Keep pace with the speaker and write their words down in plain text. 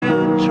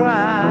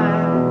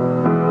try.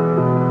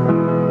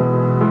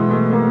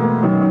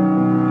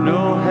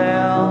 No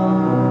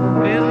hell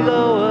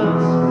below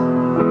us,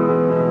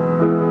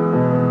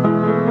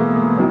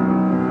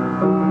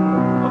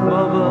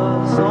 above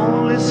us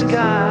only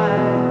sky.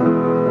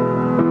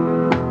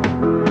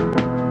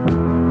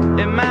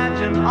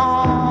 Imagine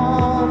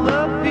all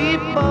the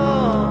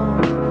people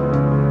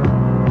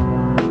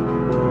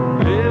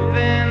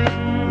living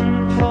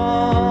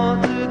for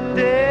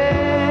today.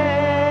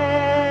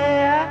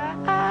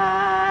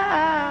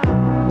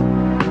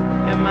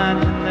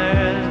 Imagine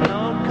there's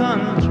no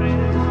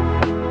countries.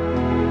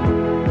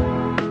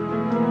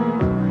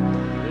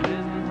 It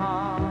isn't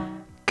hard.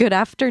 Good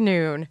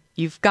afternoon.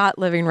 You've got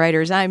Living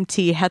Writers. I'm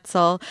T.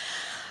 Hetzel.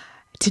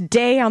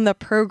 Today on the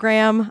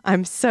program,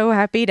 I'm so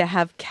happy to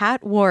have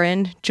Kat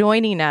Warren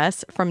joining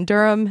us from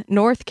Durham,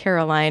 North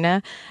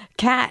Carolina.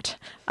 Kat,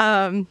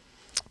 can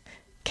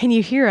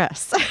you hear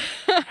us?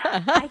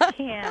 I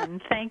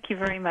can. Thank you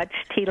very much,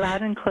 T.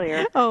 Loud and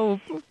clear. Oh,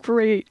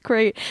 great.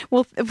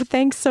 Well,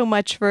 thanks so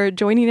much for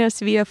joining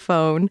us via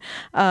phone.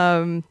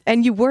 And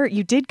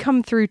you did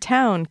come through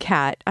town,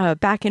 Kat,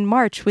 back in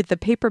March with the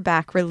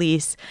paperback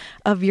release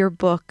of your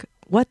book,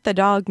 What the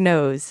Dog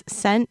Knows: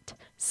 Scent,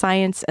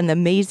 Science, and the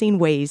Amazing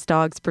Ways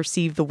Dogs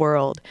Perceive the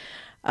World.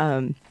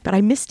 But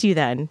I missed you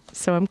then,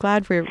 so I'm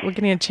glad we're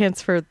getting a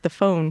chance for the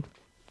phone.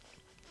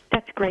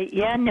 That's great.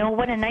 Yeah, no,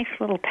 what a nice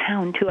little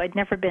town, too. I'd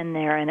never been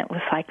there, and it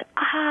was like,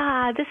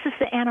 this is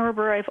the Ann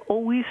Arbor I've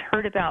always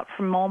heard about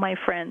from all my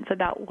friends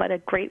about what a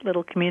great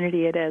little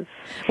community it is.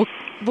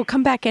 We'll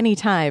come back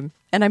anytime,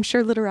 and I'm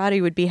sure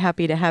Literati would be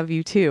happy to have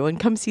you, too, and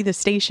come see the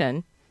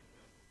station.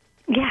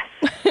 Yes,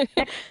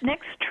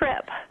 next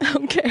trip.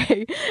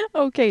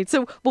 Okay.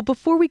 So,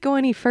 before we go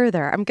any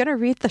further, I'm going to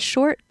read the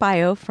short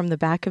bio from the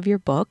back of your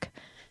book.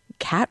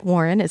 Kat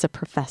Warren is a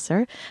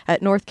professor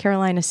at North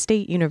Carolina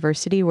State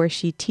University, where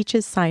she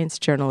teaches science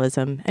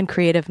journalism and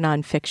creative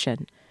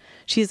nonfiction.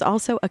 She is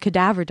also a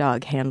cadaver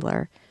dog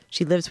handler.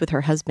 She lives with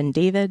her husband,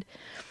 David,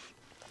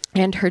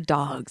 and her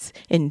dogs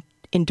in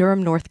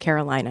Durham, North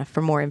Carolina.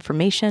 For more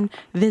information,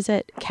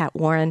 visit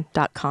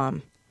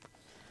katwarren.com.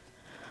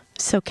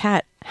 So,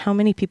 Kat, how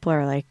many people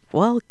are like,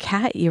 well,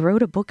 Kat, you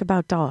wrote a book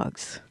about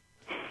dogs?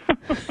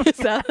 Is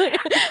that I've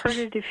heard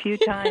it a few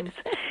times.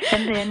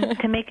 And then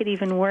to make it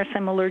even worse,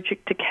 I'm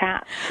allergic to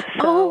cats.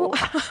 So.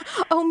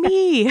 Oh,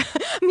 me.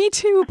 Me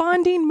too.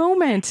 Bonding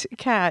moment,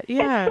 Kat.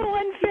 Yeah. It's so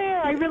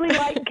unfair. I really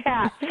like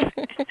cats.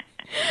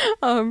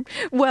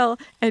 Well,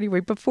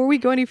 anyway, before we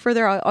go any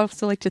further, I'd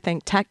also like to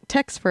thank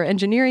Tex for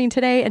engineering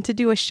today and to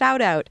do a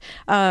shout out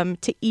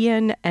to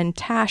Ian and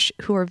Tash,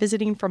 who are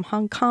visiting from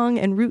Hong Kong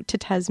en route to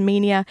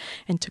Tasmania,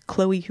 and to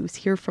Chloe, who's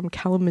here from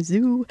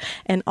Kalamazoo,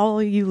 and all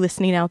of you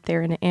listening out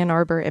there in Ann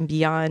Arbor and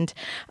beyond.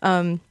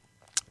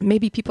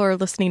 Maybe people are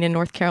listening in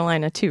North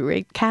Carolina too,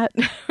 right, Kat?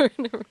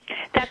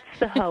 That's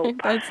the hope.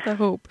 That's the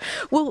hope.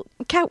 Well,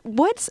 Kat,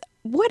 what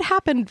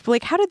happened?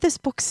 Like, how did this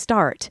book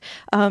start?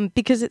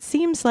 Because it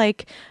seems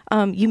like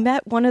you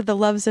met one of the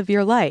loves of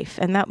your life,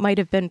 and that might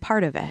have been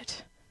part of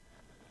it.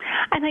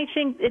 And I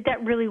think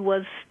that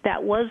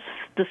was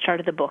the start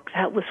of the book.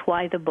 That was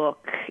why the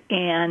book.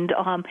 And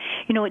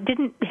it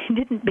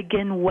didn't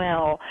begin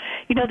well.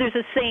 There's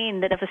a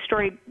saying that if a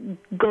story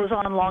goes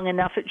on long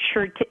enough, it's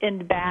sure to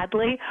end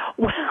badly.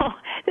 Well,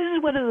 this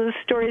is one of those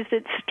stories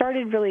that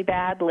started really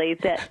badly.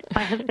 That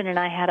my husband and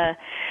I had a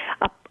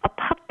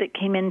pup that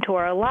came into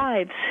our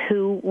lives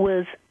who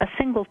was a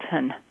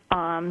singleton.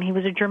 He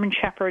was a German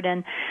Shepherd,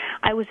 and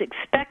I was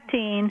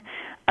expecting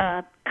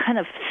a kind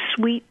of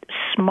sweet,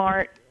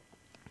 smart,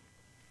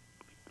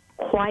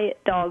 quiet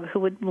dog who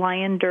would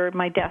lie under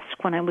my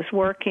desk when I was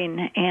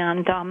working.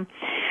 And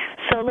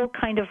Solo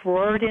kind of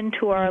roared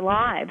into our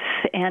lives,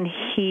 and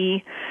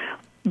he,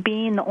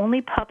 being the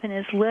only pup in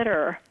his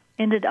litter,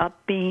 ended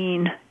up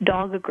being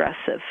dog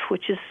aggressive,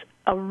 which is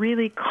a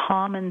really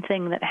common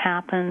thing that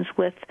happens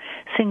with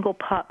single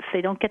pups.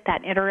 They don't get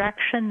that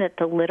interaction that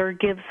the litter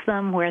gives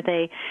them, where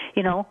they,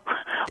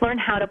 learn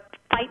how to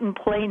fight and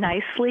play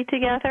nicely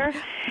together.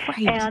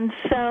 Right. And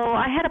so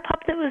I had a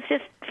pup that was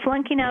just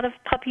flunking out of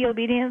puppy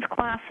obedience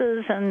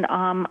classes, and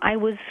I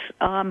was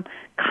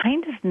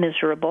kind of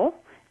miserable,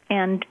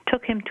 and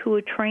took him to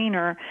a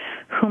trainer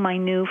whom I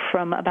knew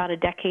from about a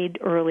decade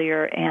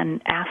earlier,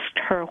 and asked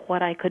her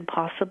what I could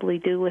possibly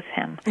do with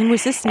him. And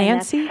was this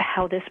Nancy? And that's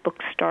how this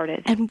book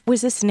started. And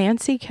was this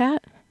Nancy,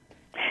 Kat?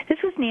 This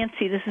was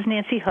Nancy. This is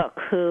Nancy Hook,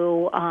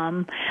 who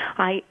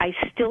I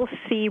still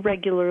see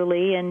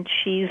regularly, and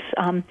she's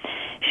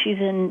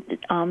in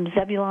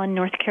Zebulon,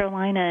 North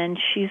Carolina, and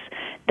she's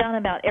done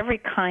about every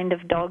kind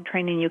of dog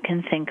training you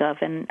can think of.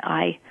 And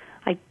I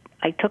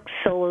took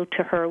Solo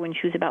to her when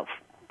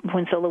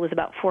Solo was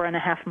about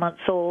 4.5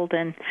 months old,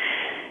 and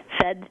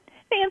said,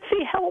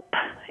 "Nancy, help."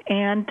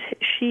 And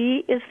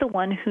she is the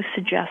one who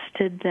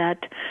suggested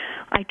that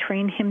I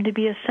train him to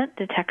be a scent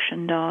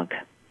detection dog.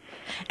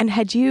 And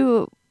had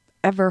you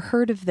ever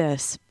heard of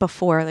this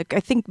before? Like, I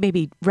think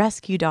maybe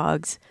rescue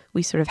dogs,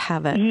 we sort of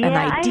have an idea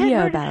I had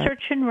heard about. of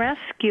search and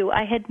rescue.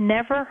 I had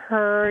never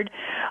heard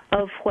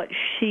of what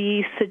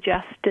she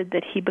suggested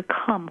that he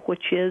become,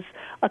 which is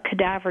a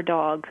cadaver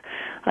dog,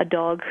 a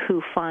dog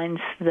who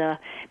finds the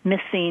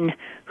missing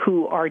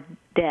who are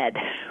dead,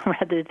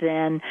 rather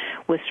than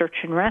with search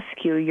and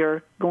rescue,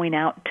 you're going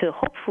out to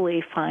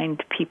hopefully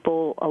find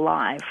people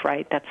alive,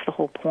 right? That's the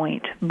whole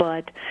point.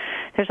 But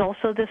there's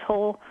also this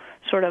whole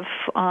sort of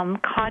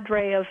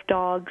cadre of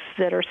dogs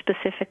that are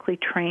specifically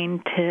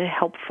trained to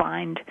help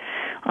find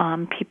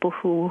people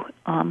who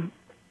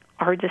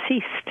are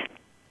deceased.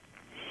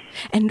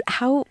 And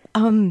how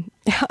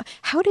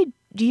did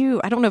you,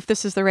 I don't know if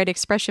this is the right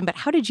expression, but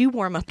how did you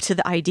warm up to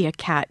the idea,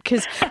 Kat?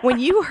 Because when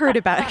you heard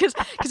about it,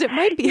 because it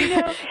might be...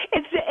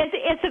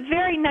 It's a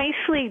very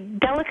nicely,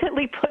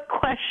 delicately put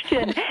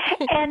question.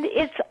 And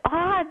it's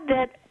odd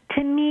that,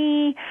 to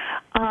me,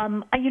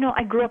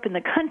 I grew up in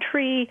the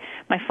country.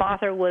 My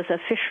father was a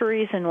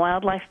fisheries and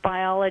wildlife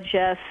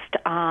biologist.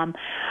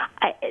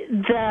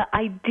 The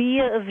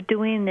idea of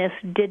doing this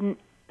didn't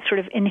sort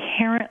of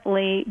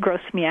inherently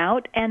gross me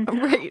out. And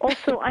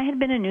also, I had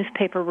been a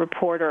newspaper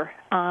reporter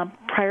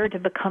prior to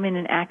becoming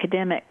an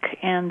academic,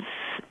 and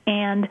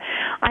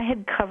I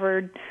had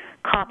covered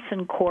cops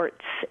and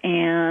courts,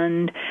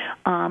 and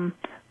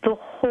the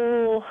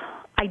whole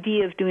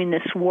idea of doing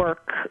this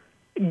work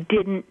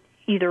didn't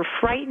either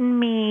frighten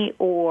me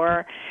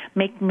or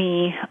make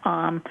me,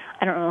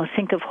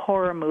 think of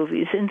horror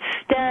movies.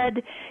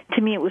 Instead,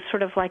 to me, it was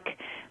sort of like,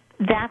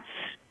 that's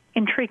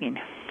intriguing.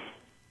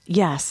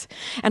 Yes.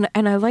 And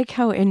I like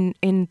how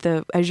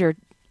as you're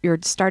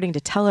starting to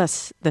tell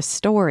us the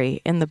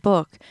story in the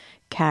book,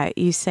 Kat,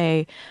 you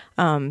say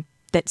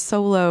that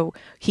Solo,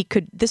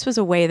 this was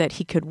a way that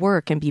he could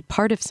work and be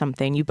part of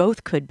something. You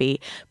both could be,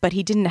 but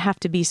he didn't have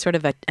to be sort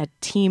of a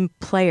team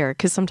player,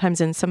 because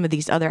sometimes in some of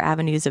these other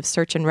avenues of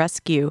search and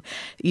rescue,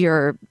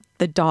 the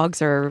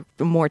dogs are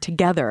more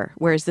together,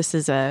 whereas this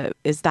is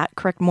that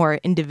correct, more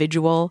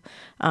individual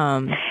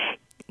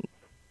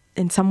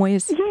in some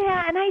ways?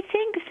 Yeah, and I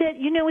think that,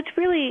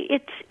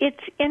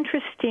 it's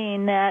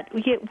interesting that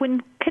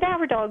when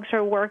cadaver dogs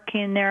are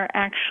working, they're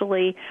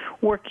actually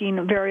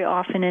working very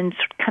often in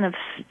kind of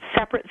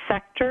separate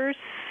sectors.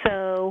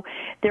 So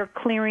they're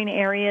clearing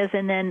areas,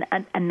 and then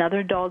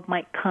another dog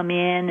might come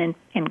in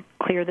and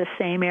clear the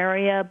same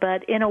area.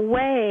 But in a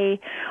way,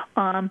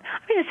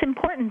 it's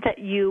important that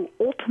you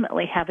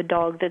ultimately have a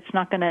dog that's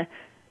not going to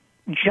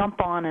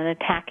jump on and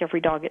attack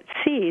every dog it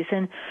sees.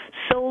 And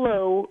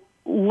Solo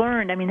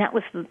learned, that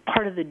was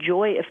part of the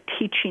joy of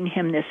teaching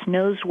him this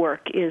nose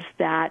work, is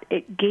that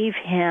it gave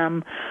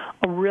him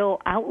a real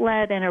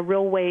outlet and a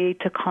real way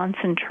to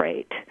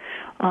concentrate,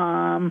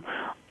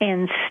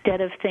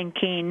 instead of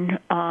thinking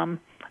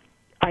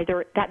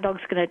either that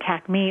dog's going to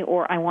attack me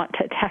or I want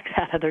to attack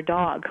that other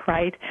dog,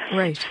 right?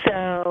 Right.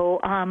 So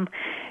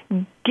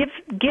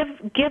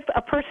give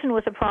a person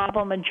with a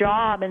problem a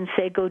job and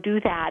say, go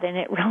do that, and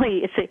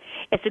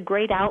it's a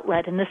great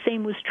outlet. And the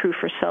same was true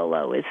for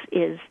Solo, is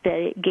that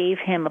it gave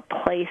him a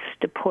place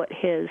to put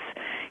his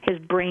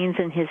brains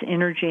and his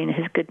energy and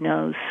his good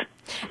nose.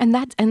 And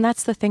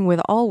that's the thing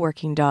with all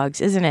working dogs,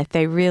 isn't it?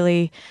 They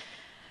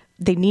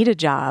need a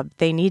job.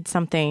 They need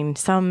something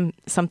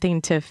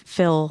to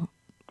fill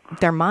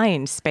their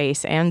mind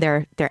space and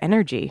their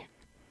energy.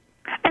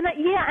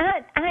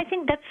 And I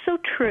think that's so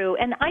true.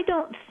 And I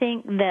don't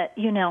think that,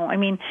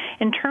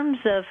 in terms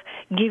of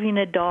giving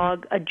a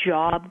dog a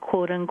job,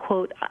 quote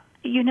unquote,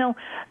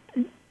 I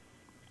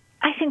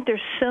think there's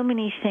so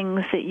many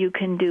things that you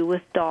can do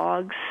with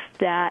dogs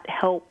that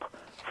help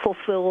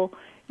fulfill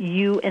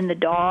you and the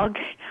dog,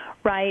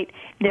 right?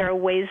 There are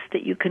ways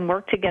that you can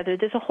work together.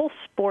 There's a whole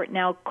sport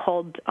now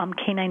called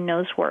canine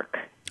nose work.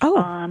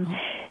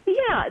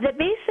 That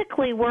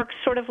basically works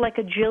sort of like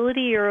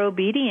agility or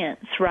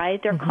obedience, right?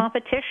 They're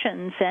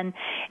competitions,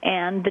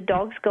 and the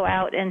dogs go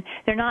out and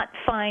they're not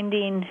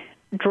finding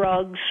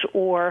drugs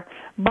or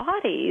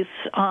bodies,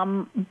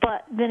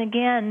 but then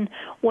again,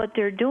 what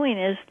they're doing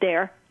is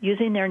they're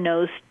using their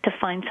nose to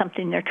find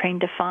something they're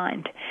trained to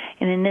find.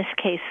 And in this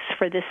case,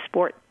 for this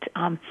sport,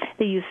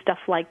 they use stuff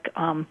like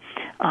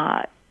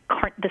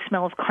the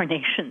smell of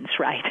carnations,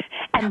 right?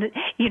 And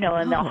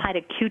and they'll hide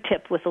a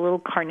Q-tip with a little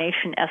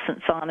carnation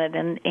essence on it,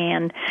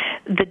 and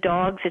the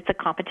dogs, it's a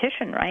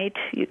competition, right?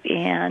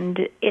 And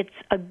it's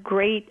a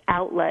great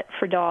outlet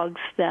for dogs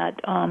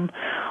that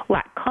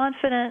lack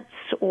confidence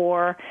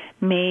or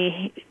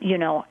may,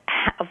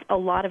 have a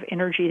lot of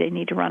energy they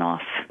need to run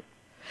off.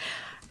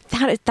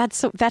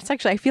 That's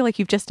actually, I feel like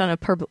you've just done a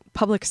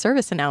public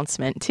service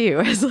announcement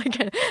too, as like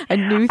a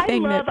new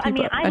thing I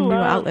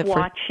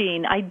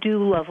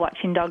do love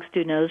watching dogs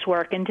do nose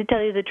work, and to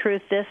tell you the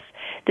truth, this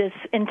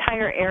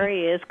entire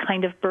area is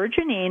kind of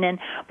burgeoning, and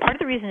part of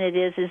the reason it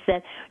is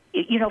that,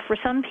 for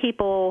some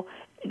people,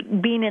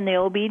 being in the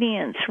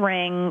obedience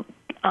ring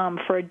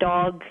for a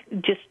dog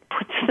just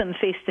puts them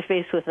face to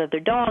face with other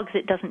dogs.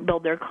 It doesn't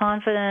build their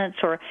confidence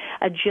or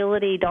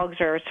agility. Dogs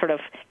are sort of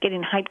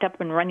getting hyped up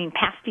and running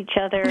past each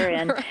other,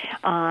 and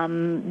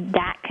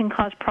that can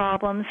cause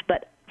problems.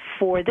 But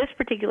for this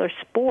particular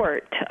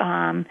sport,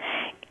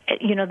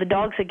 the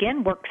dogs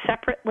again work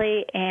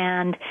separately,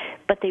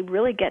 but they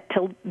really get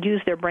to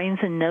use their brains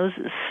and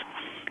noses.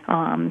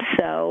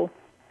 So,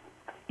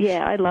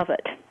 yeah, I love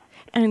it.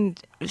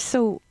 And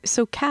so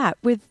Kat,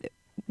 with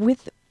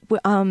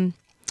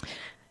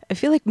I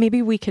feel like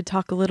maybe we could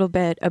talk a little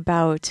bit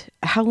about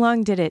how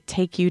long did it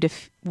take you to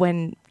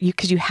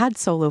because you had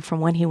Solo from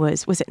when he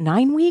was it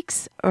 9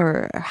 weeks,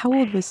 or how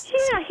old was?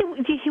 Yeah,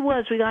 he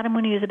was. We got him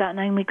when he was about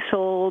 9 weeks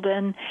old,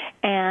 and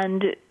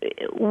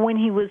when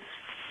he was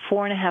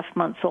 4.5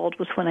 months old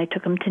was when I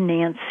took him to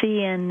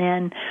Nancy, and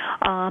then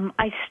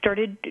I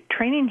started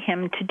training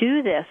him to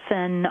do this,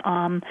 and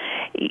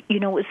it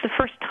was the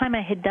first time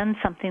I had done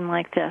something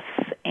like this,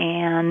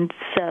 and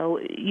so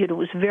it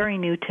was very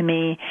new to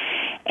me,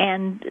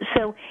 and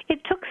so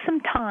it took some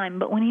time.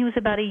 But when he was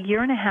about 1.5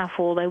 years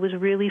old, I was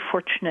really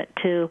fortunate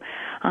to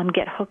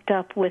get hooked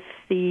up with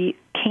the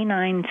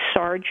canine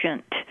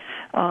sergeant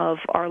of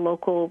our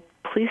local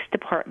police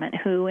department,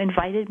 who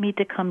invited me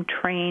to come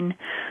train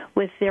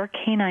with their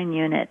canine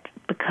unit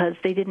because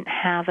they didn't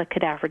have a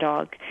cadaver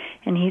dog.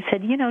 And he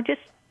said,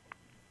 just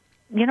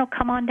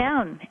come on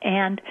down.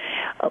 And,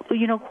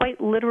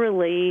 quite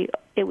literally,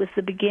 it was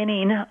the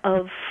beginning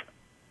of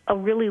a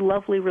really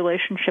lovely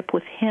relationship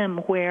with him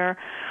where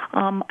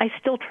I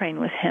still train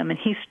with him, and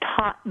he's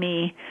taught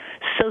me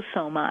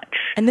so much.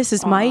 And this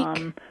is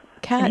Mike?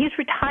 Kat? And he's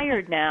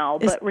retired now,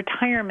 but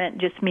retirement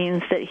just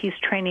means that he's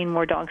training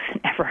more dogs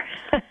than ever.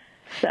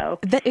 So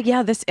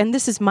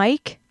this is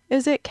Mike,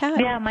 is it, Kat?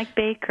 Yeah, Mike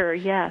Baker.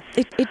 Yes.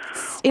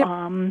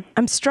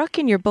 I'm struck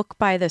in your book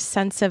by the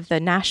sense of the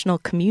national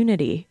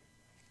community,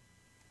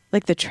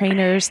 like the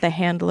trainers, the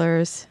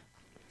handlers.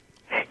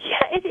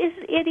 Yeah, it is.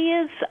 It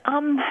is.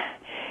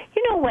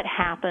 What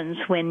happens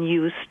when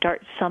you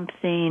start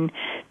something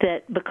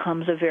that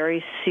becomes a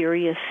very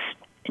serious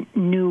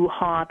new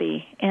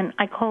hobby, and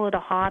I call it a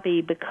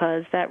hobby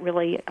because that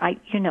really, I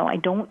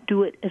don't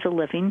do it as a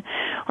living.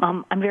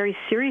 I'm very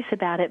serious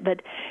about it,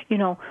 but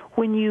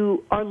when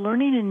you are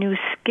learning a new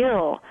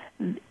skill,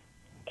 and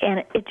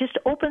it just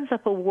opens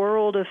up a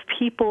world of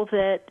people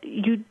that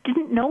you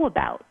didn't know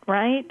about,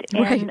 right?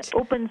 Right. And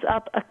opens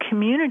up a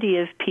community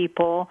of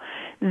people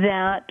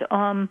that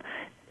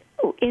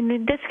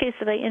in this case,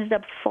 that I ended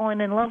up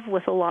falling in love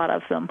with a lot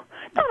of them.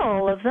 Not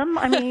all of them.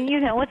 I mean,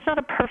 it's not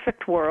a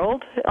perfect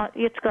world.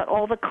 It's got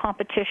all the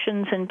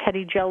competitions and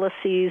petty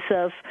jealousies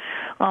of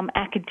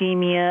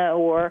academia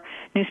or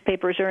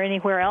newspapers or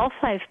anywhere else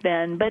I've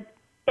been. But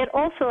it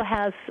also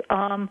has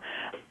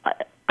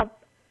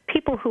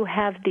people who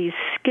have these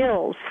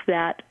skills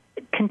that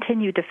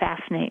continue to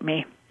fascinate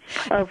me,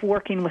 of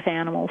working with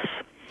animals.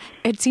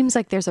 It seems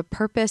like there's a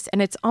purpose,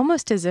 and it's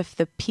almost as if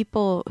the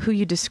people who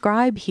you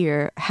describe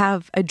here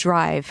have a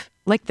drive,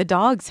 like the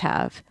dogs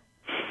have.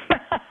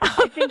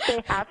 I think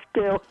they have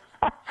to.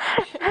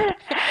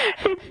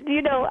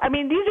 These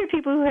are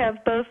people who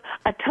have both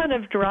a ton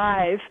of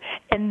drive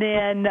and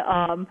then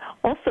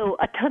also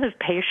a ton of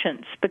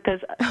patience because,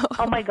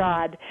 oh my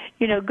God,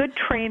 good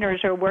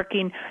trainers are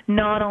working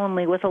not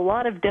only with a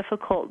lot of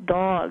difficult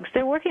dogs,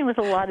 they're working with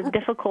a lot of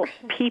difficult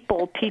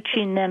people,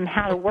 teaching them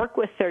how to work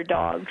with their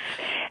dogs.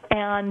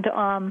 And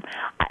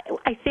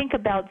I think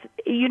about,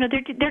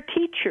 they're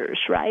teachers,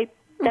 right?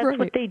 That's right.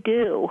 What they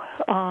do.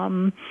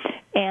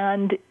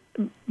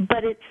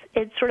 But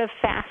it's sort of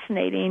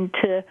fascinating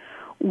to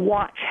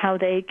watch how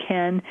they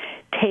can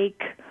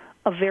take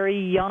a very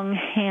young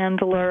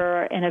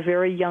handler and a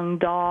very young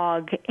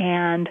dog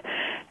and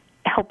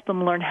help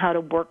them learn how to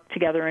work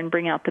together and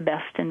bring out the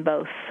best in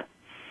both.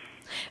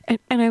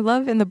 And I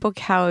love in the book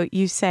how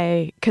you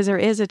say, because there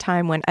is a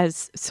time when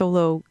as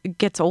Solo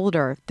gets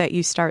older that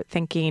you start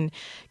thinking,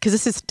 because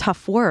this is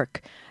tough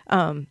work,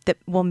 that,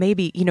 well,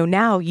 maybe,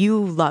 now you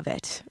love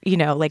it,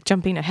 like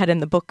jumping ahead in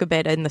the book a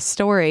bit in the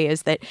story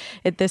is that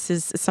this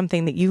is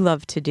something that you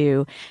love to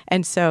do.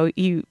 And so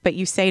you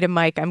say to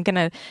Mike, I'm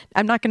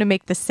not going to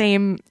make the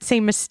same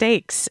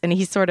mistakes. And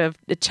he sort of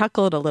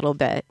chuckled a little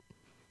bit.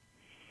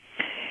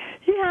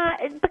 Yeah,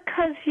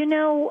 because,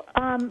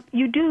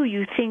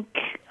 you think,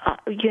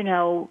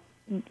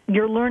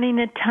 you're learning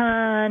a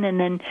ton, and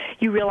then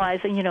you realize,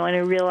 and I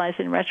realize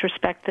in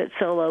retrospect that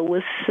Solo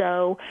was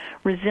so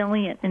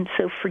resilient and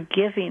so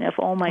forgiving of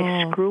all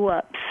my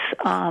screw-ups.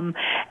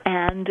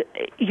 And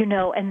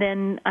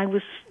then I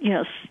was,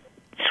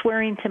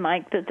 swearing to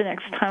Mike that the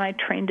next time I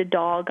trained a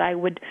dog, I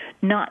would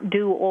not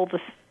do all the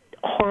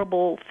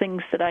horrible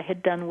things that I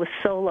had done with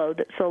Solo,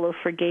 that Solo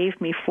forgave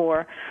me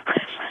for.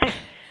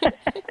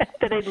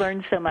 That I'd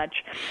learned so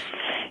much,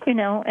 and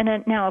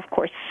then now, of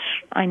course,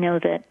 I know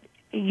that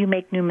you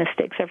make new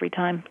mistakes every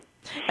time.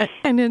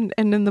 And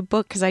in the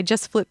book, because I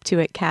just flipped to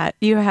it, Kat,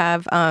 you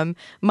have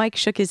Mike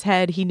shook his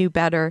head. He knew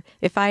better.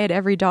 If I had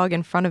every dog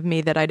in front of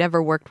me that I'd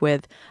ever worked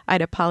with,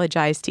 I'd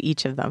apologize to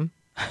each of them.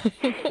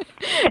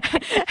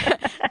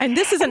 And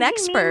this is an He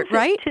expert, means it,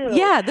 right? too.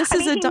 Yeah, this I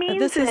is mean, a he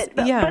this means is it,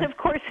 but of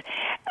course,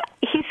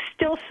 he's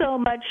still so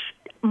much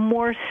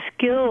more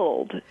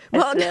skilled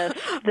at this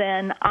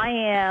than I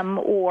am,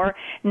 or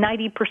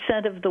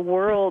 90% of the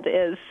world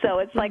is. So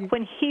it's like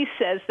when he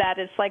says that,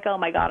 it's like, oh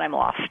my God, I'm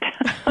lost.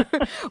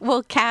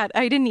 Well, Kat,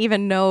 I didn't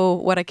even know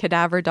what a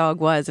cadaver dog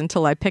was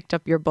until I picked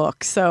up your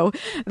book. So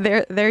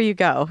there you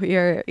go.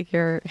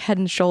 You're head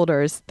and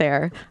shoulders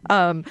there.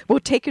 We'll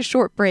take a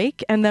short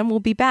break and then we'll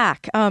be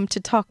back to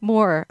talk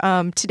more.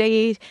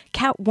 Today,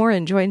 Kat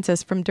Warren joins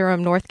us from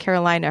Durham, North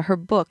Carolina. Her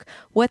book,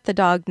 What the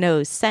Dog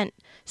Knows, Scent,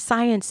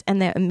 Science,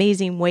 and the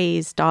Amazing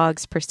Ways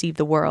Dogs Perceive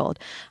the World.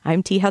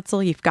 I'm T.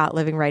 Hetzel. You've got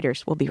Living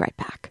Writers. We'll be right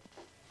back.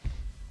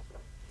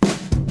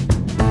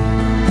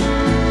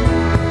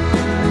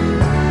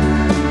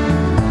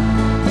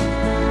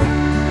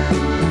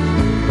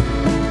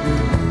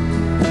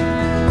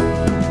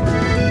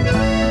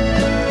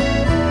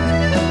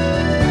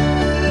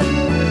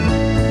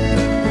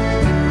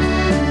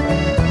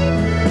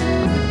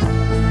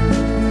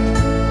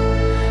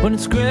 When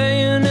it's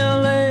gray in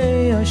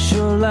LA, I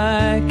sure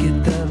like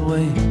it that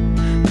way,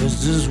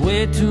 'cause there's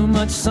way too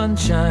much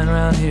sunshine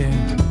around here.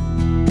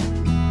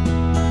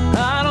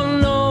 I don't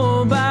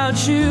know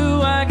about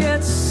you, I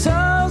get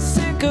so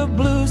sick of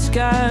blue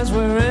skies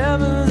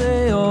wherever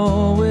they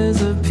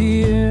always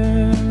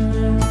appear.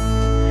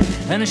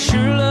 And I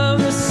sure love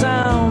the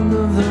sound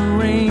of the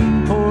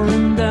rain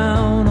pouring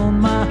down on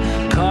my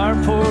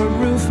carport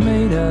roof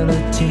made out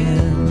of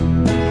tin.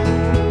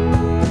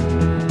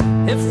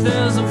 If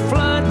there's a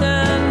flood,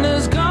 then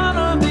there's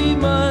gonna be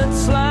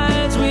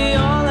mudslides. We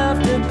all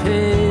have to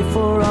pay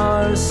for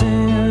our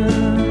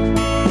sin.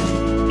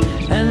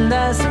 And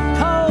I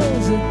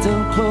suppose that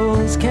they'll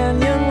close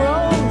canyon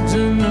roads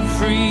and the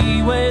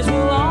freeways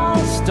will all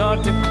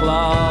start to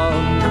clog.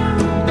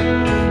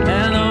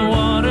 And the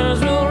waters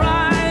will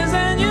rise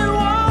and you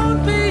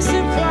won't be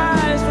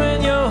surprised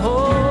when your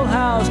whole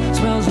house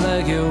smells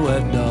like a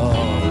wet dog.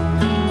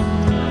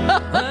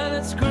 When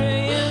it's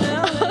gray in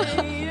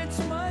LA, it's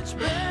much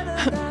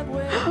better that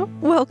way.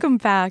 Welcome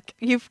back.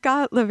 You've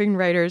got Living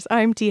Writers.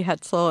 I'm T.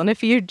 Hetzel. And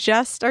if you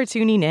just are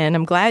tuning in,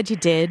 I'm glad you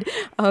did.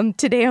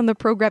 Today on the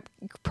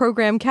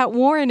program, Kat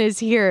Warren is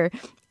here.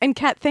 And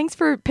Kat, thanks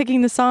for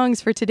picking the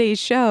songs for today's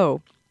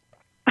show.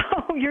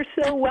 Oh, you're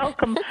so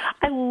welcome.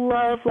 I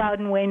love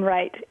Loudon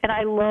Wainwright, and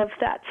I love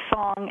that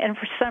song. And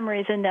for some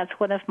reason, that's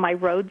one of my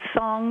road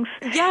songs.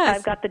 Yes.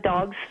 I've got the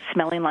dogs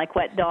smelling like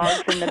wet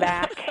dogs in the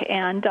back.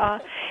 And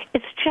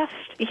it's just,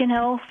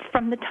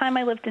 from the time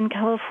I lived in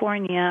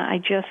California, I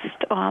just,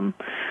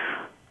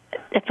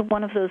 it's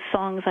one of those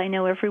songs, I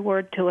know every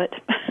word to it.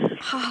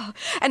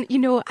 And,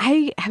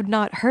 I have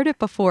not heard it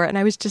before, and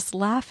I was just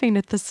laughing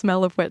at the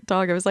smell of wet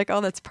dog. I was like,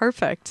 oh, that's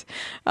perfect.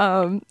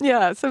 So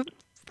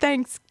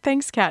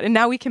thanks, Kat. And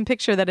now we can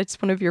picture that it's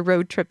one of your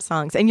road trip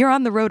songs. And you're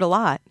on the road a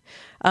lot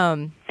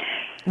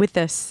with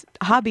this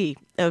hobby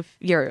of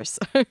yours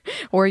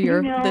or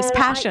this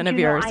passion of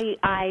yours.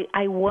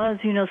 I was,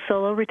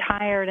 solo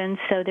retired, and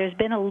so there's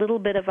been a little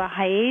bit of a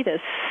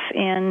hiatus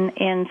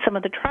in some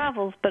of the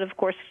travels. But, of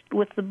course,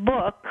 with the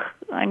book,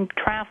 I'm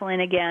traveling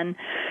again.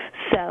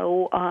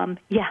 So,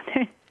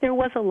 there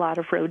was a lot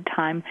of road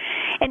time.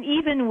 And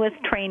even with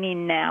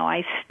training now,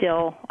 I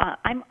still,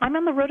 I'm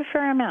on the road a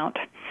fair amount.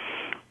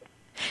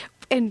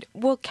 And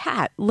well,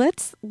 Kat,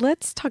 let's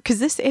talk, because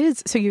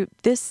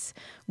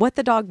What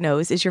the Dog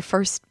Knows is your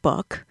first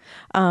book,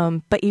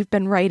 but you've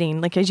been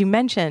writing, like as you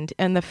mentioned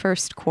in the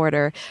first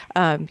quarter,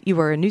 you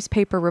were a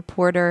newspaper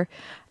reporter.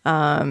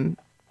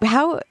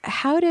 How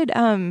did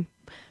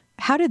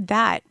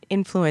that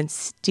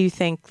influence, do you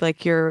think,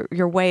 like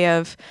your way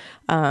of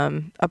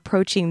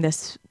approaching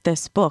this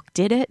book?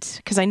 Did it?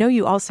 Because I know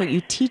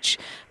you teach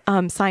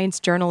science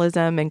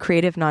journalism and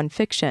creative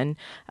nonfiction.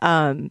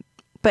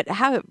 But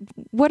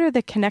what are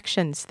the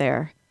connections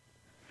there?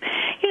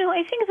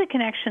 I think the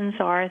connections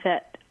are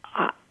that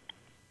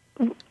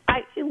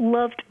I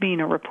loved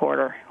being a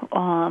reporter.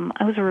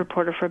 I was a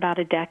reporter for about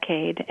a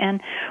decade,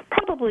 and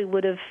probably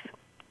would have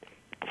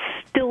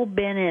still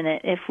been in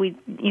it if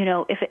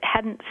if it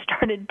hadn't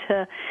started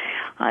to,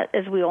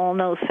 as we all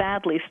know,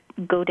 sadly,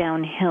 go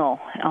downhill.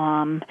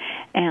 And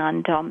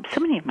so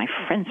many of my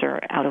friends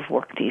are out of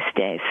work these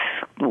days.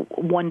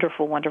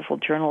 Wonderful, wonderful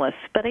journalists.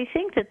 But I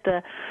think that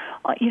the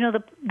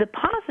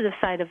positive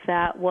side of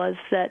that was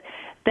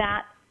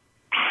that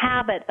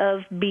habit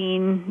of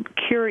being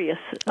curious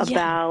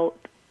about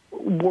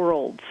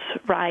worlds,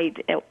 right,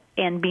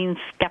 and being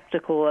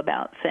skeptical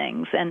about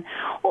things. And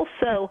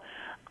also,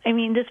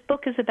 this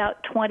book is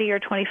about 20 or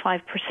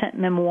 25%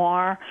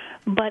 memoir,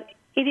 but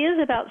it is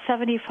about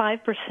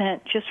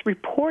 75% just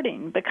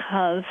reporting,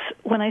 because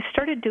when I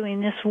started doing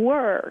this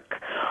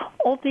work,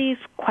 all these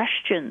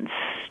questions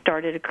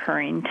started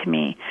occurring to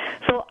me.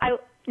 So I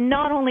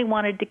not only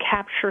wanted to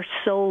capture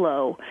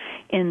Solo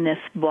in this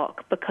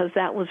book, because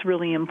that was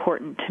really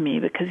important to me,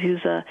 because he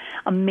was an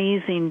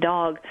amazing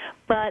dog,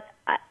 but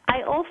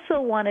I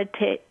also wanted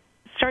to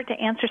start to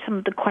answer some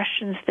of the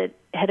questions that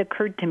had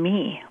occurred to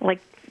me,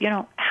 like,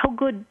 how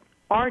good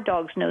our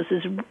dogs'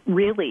 noses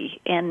really,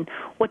 and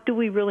what do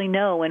we really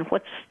know, and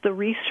what's the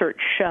research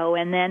show,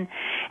 and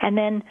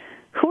then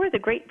who are the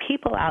great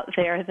people out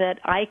there that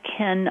I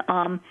can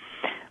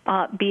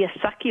be a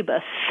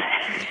succubus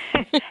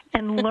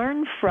and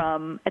learn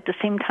from at the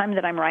same time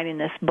that I'm writing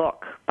this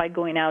book by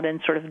going out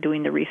and sort of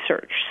doing the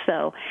research.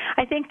 So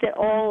I think that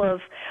all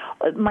of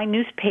my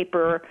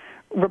newspaper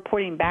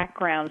reporting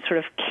background sort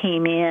of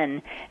came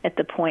in at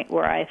the point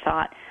where I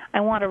thought,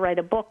 I want to write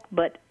a book,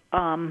 but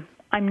I'm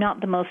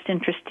not the most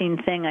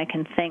interesting thing I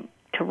can think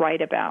to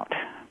write about.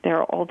 There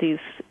are all these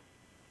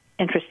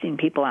interesting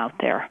people out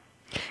there.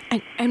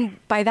 And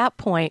by that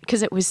point,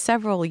 because it was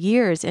several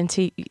years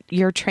into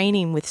your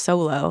training with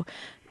Solo,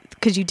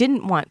 because you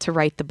didn't want to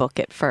write the book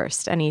at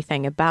first,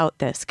 anything about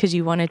this, because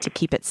you wanted to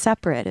keep it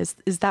separate.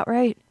 Is that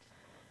right?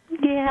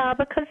 Yeah,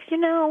 because,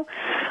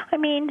 I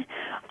mean,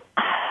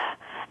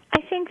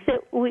 I think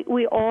that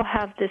we all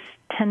have this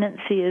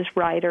tendency as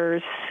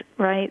writers,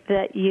 right,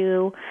 that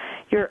you're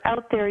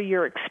out there,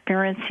 you're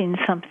experiencing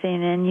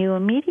something, and you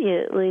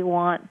immediately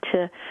want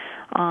to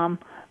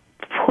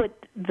put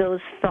those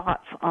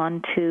thoughts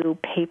onto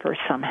paper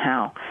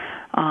somehow,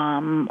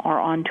 or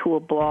onto a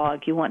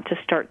blog. You want to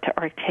start to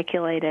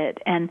articulate it.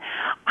 And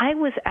I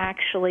was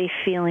actually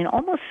feeling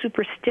almost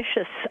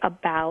superstitious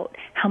about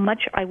how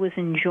much I was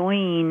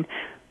enjoying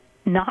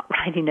not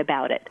writing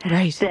about it,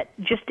 right? That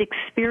just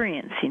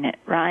experiencing it,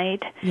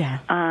 right? Yeah.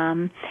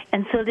 And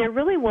so there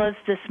really was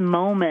this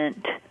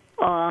moment,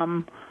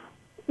 a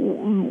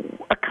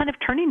kind of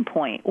turning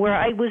point where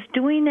I was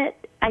doing it.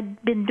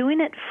 I'd been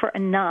doing it for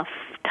enough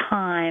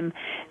time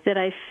that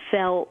I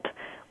felt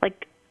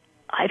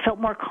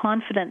more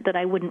confident that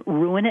I wouldn't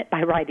ruin it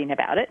by writing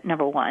about it,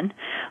 number one.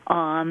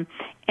 And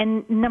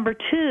number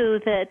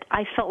two, that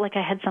I felt like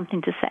I had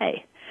something to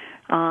say.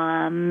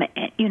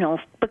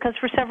 Because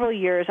for several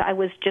years I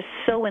was just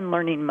so in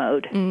learning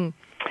mode. So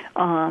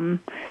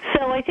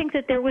I think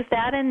that there was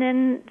that, and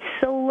then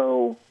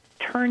Solo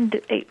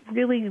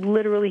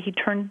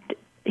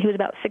he was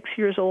about 6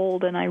 years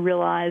old, and I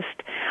realized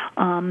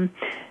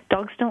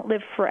dogs don't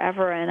live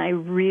forever, and I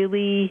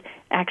really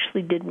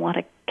actually did want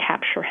to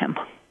capture him.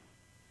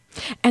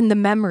 And the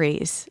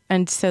memories,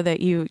 and so that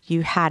you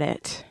had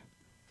it.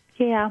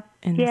 Yeah,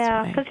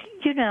 because,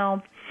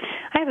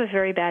 I have a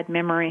very bad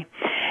memory,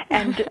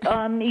 and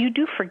you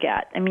do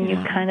forget. I mean, you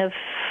kind of,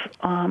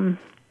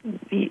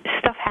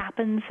 stuff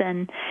happens,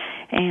 and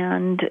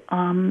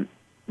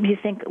you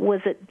think,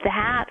 was it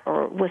that,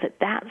 or was it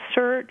that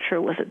search,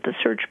 or was it the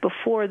search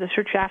before, the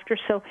search after?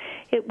 So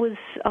it was.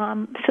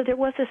 So there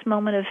was this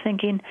moment of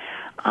thinking,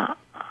 I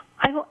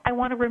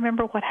want to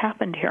remember what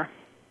happened here.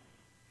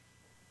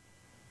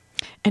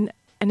 And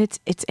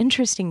it's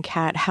interesting,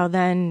 Kat, how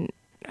then,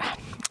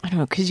 I don't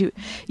know, because you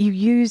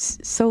use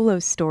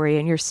Solo's story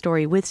and your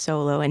story with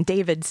Solo, and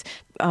David's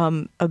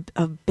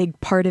a big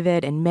part of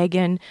it, and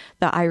Megan,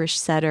 the Irish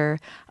setter,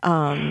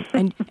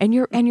 and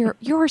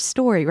your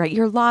story, right?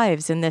 Your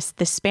lives in this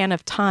span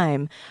of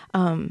time.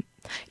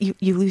 You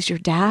lose your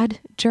dad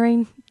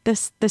during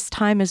this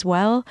time as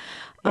well.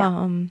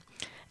 Yeah.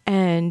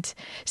 And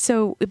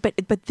so,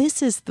 but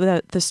this is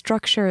the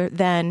structure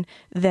then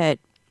that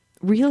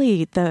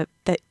really the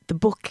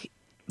book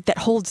that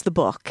holds the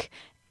book.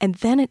 And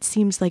then it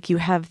seems like you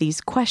have these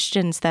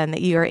questions then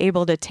that you are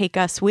able to take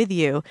us with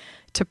you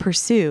to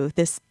pursue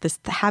this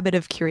habit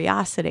of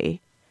curiosity.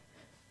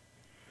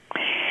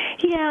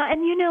 Yeah,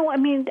 and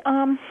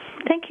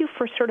thank you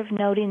for sort of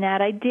noting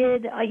that. I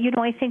did,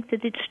 I think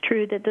that it's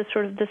true that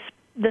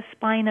the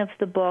spine of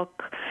the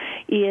book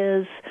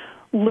is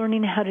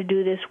learning how to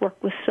do this work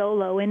with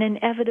Solo, and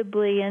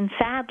inevitably and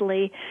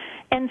sadly,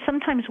 and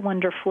sometimes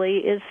wonderfully,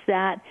 is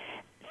that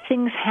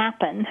things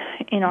happen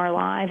in our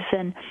lives.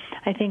 And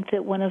I think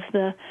that one of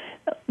the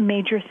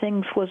major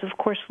things was, of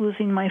course,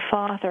 losing my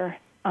father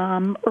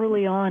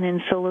early on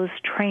in Solo's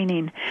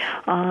training.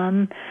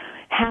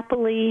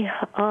 Happily,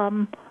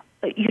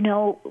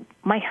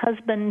 my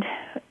husband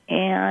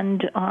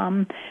and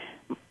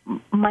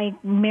my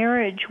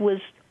marriage was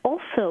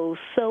also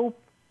so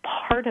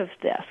part of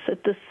this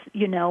at the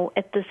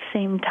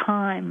same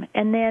time.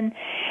 And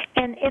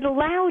it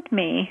allowed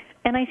me,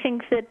 and I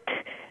think that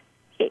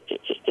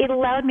it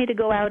allowed me to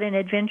go out and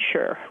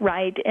adventure,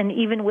 right? And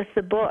even with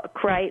the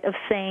book, right, of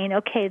saying,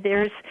 okay,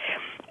 here's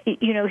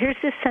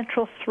this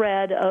central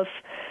thread of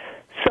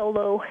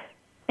Solo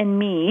and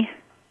me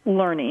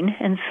learning,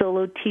 and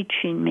Solo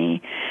teaching me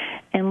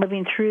and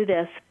living through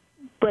this,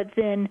 but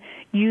then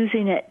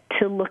using it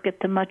to look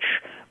at the much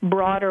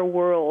broader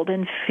world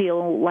and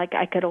feel like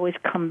I could always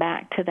come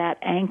back to that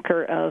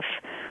anchor of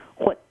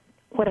what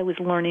I was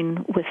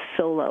learning with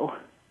Solo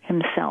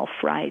himself,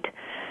 right?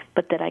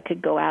 But that I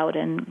could go out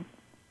and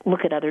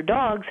look at other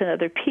dogs and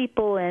other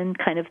people and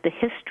kind of the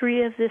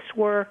history of this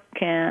work,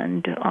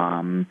 and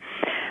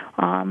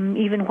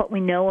even what we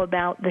know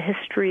about the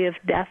history of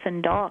death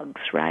and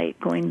dogs, right,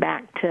 going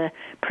back to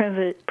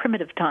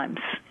primitive times.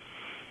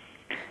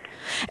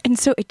 And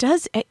so it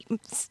does.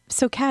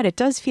 So, Kat, it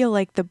does feel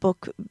like the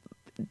book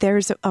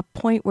there's a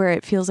point where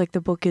it feels like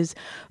the book is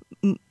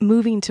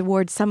moving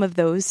towards some of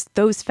those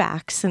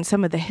facts and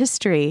some of the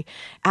history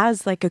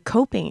as like a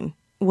coping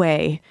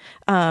way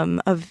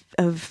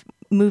of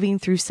moving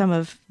through some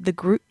of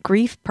the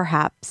grief,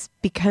 perhaps,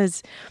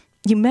 because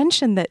you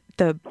mentioned that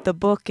the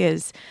book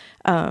is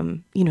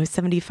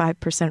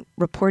 75%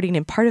 reporting,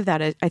 and part of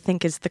that I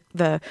think is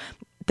the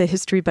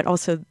history, but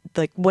also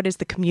like what is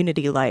the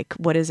community like?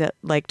 What is it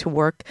like to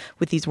work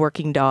with these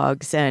working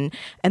dogs? And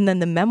then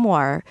the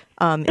memoir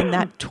in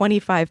that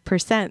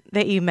 25%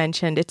 that you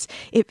mentioned,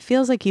 it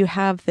feels like you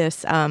have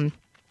this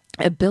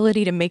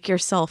ability to make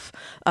yourself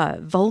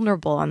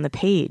vulnerable on the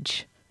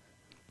page.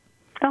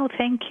 Oh,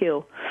 thank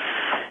you.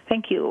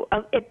 Thank you.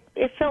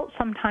 It felt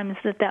sometimes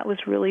that was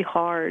really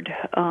hard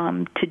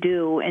to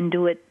do, and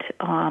do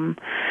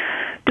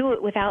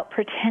it without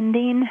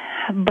pretending,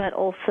 but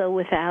also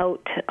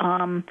without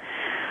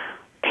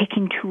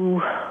taking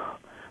too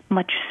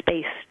much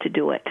space to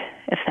do it,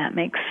 if that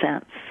makes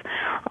sense.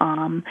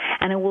 And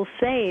I will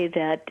say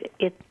that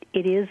it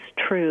is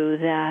true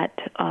that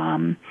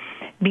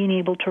being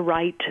able to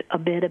write a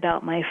bit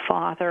about my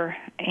father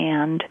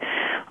and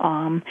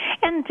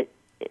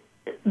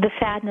the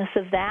sadness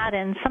of that,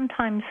 and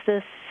sometimes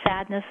the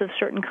sadness of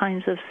certain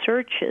kinds of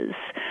searches,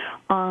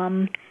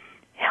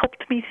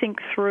 helped me think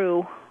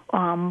through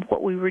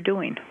what we were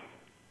doing.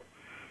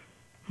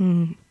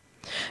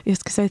 Yes,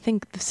 because I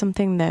think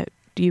something that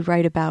you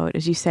write about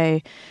is you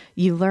say,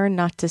 you learn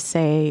not to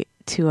say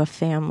to a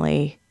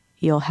family,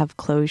 you'll have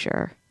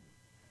closure.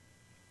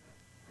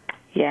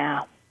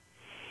 Yeah.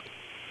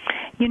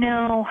 And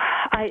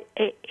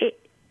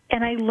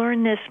I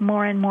learned this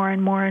more and more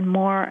and more and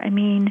more. I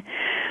mean,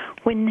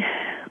 when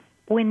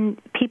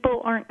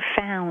people aren't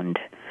found,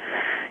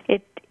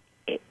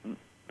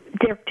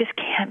 there just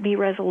can't be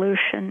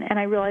resolution. And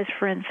I realized,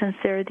 for instance,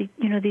 there are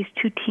these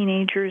two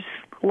teenagers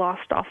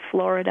lost off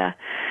Florida.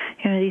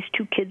 These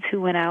two kids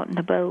who went out in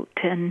a boat,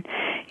 and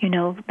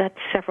that's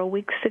several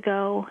weeks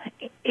ago.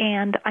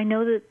 And I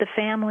know that the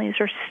families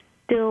are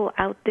still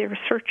out there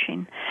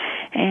searching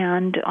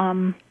and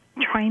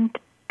trying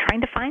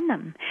to find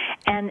them.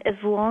 And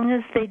as long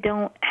as they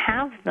don't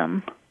have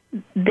them,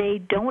 they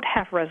don't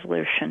have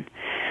resolution.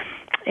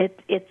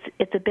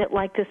 It's a bit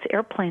like this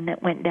airplane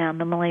that went down,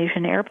 the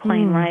Malaysian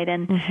airplane, right?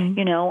 And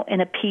in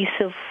a piece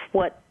of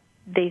what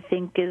they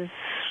think is,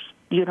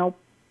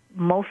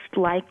 most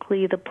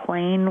likely the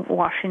plane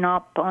washing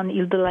up on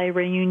Ile de la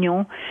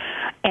Réunion,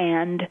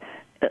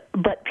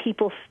 but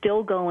people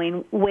still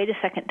going, wait a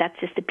second, that's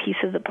just a piece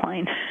of the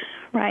plane,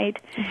 right?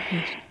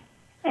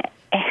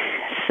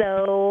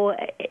 So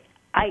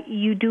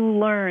you do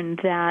learn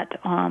that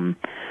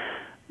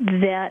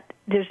that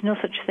there's no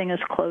such thing as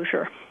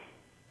closure.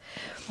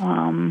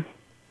 And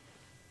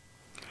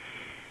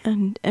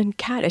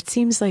Kat, it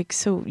seems like,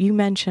 so you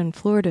mentioned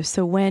Florida.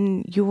 So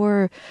when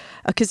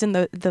because in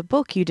the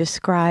book you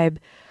describe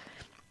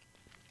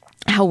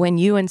how when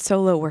you and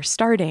Solo were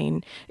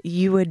starting,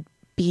 you had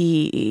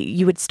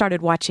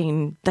started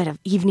watching that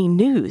evening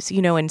news,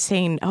 and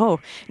saying, oh,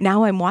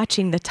 now I'm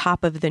watching the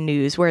top of the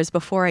news. Whereas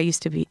before I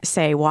used to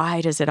say,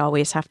 why does it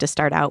always have to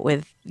start out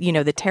with,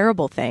 the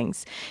terrible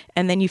things?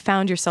 And then you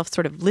found yourself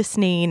sort of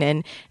listening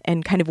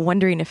and kind of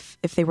wondering if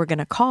they were going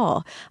to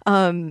call,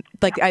 I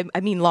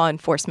mean, law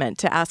enforcement,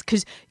 to ask,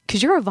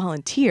 because you're a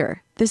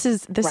volunteer. This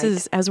is,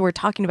 as we're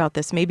talking about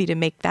this, maybe to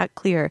make that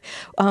clear.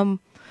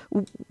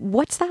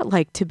 What's that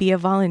like to be a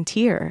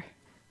volunteer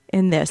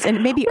in this,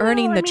 and maybe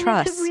earning the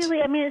trust?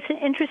 It's an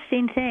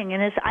interesting thing,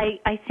 and as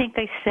I think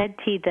I said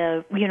to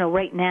you,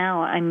 right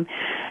now I'm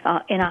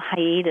in a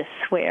hiatus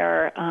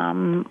where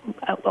I'm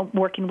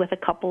working with a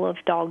couple of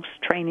dogs,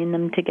 training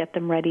them to get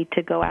them ready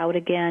to go out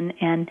again,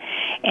 and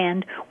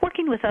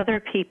working with other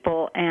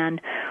people,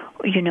 and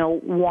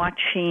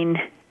watching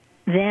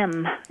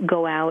them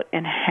go out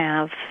and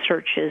have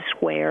searches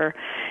where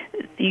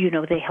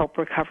they help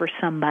recover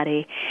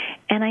somebody.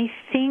 And I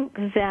think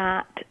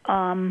that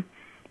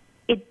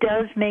it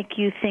does make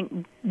you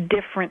think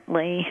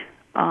differently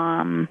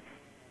about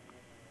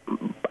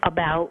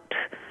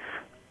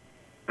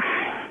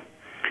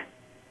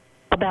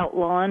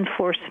law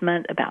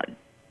enforcement,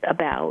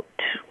 about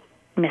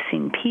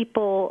missing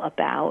people,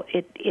 about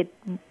it. It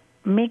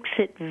makes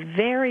it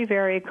very,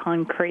 very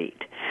concrete.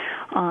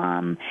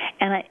 And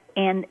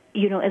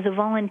as a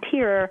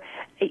volunteer,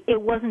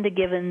 it wasn't a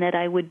given that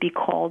I would be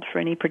called for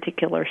any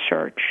particular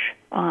search.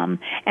 And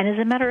as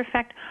a matter of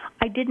fact,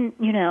 I didn't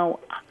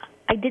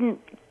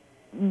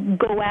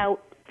go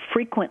out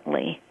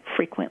frequently.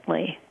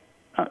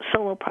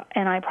 Solo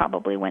and I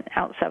probably went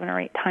out 7 or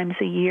 8 times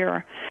a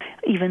year,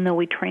 even though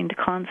we trained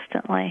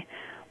constantly.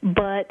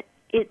 But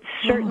it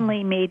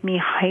certainly made me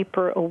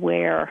hyper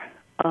aware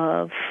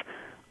of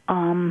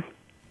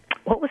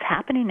what was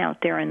happening out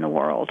there in the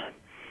world.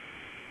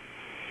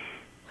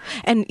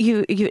 And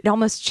it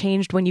almost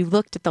changed when you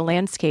looked at the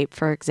landscape,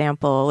 for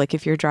example. Like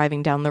if you're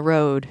driving down the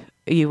road,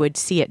 you would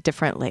see it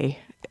differently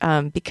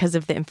because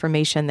of the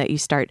information that you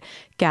start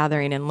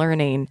gathering and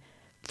learning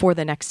for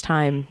the next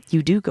time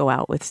you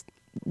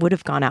would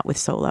have gone out with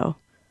Solo.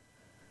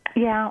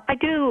 Yeah, I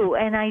do,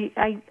 and I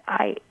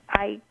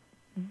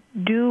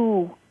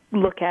do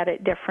look at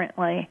it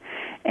differently,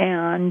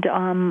 and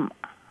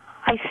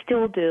I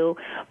still do.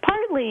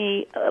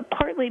 Partly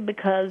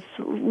because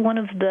one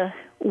of the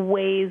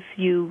ways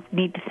you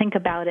need to think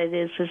about it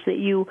is that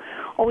you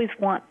always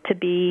want to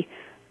be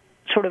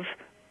sort of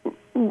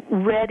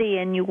ready,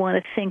 and you want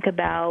to think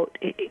about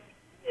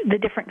the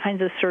different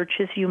kinds of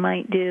searches you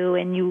might do,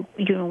 and you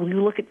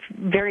look at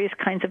various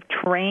kinds of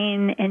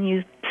terrain, and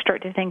you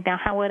start to think, now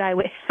how would I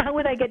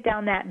get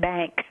down that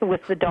bank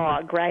with the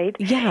dog, right?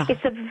 Yeah.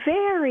 It's a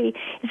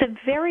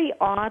very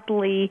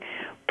oddly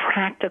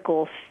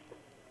practical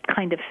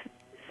kind of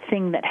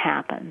thing that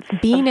happens.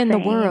 Being in the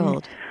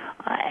world.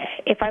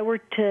 If I were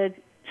to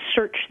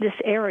search this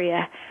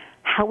area,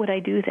 how would I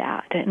do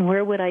that? And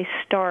where would I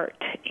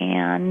start?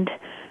 And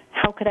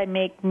how could I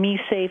make me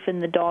safe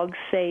and the dog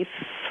safe,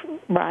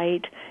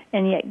 right,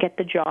 and yet get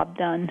the job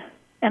done?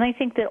 And I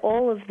think that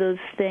all of those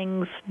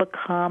things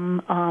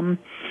become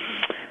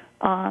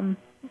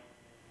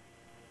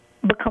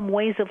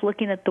ways of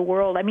looking at the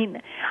world. I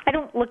mean, I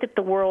don't look at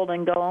the world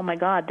and go, oh, my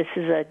God, this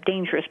is a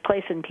dangerous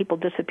place and people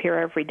disappear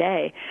every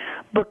day,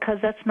 because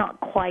that's not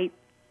quite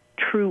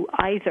true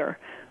either.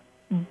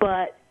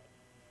 But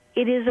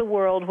it is a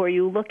world where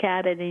you look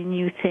at it and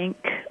you think,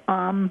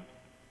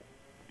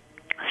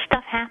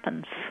 stuff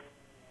happens,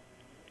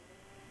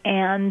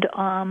 and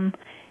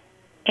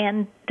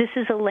this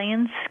is a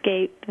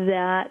landscape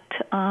that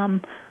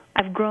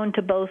I've grown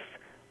to both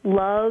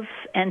love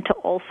and to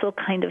also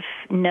kind of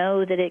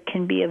know that it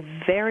can be a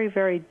very,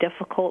 very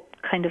difficult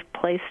kind of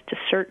place to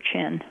search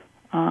in.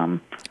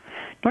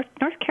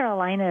 North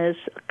Carolina is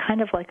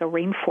kind of like a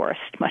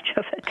rainforest, much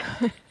of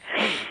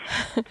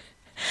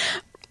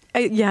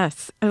it.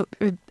 Yes.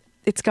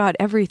 It's got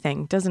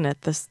everything, doesn't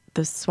it? The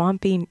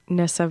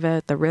swampiness of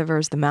it, the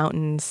rivers, the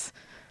mountains,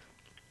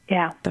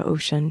 yeah, the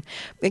ocean.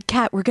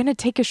 Kat, we're going to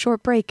take a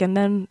short break, and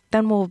then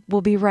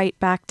we'll be right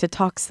back to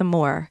talk some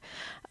more.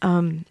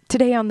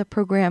 Today on the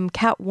program,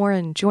 Kat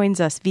Warren joins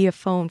us via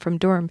phone from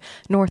Durham,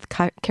 North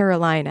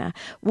Carolina.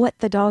 What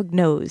the Dog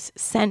Knows: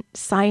 Scent,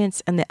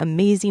 Science, and the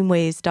Amazing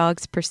Ways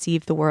Dogs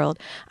Perceive the World.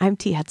 I'm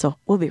T. Hetzel.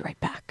 We'll be right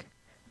back.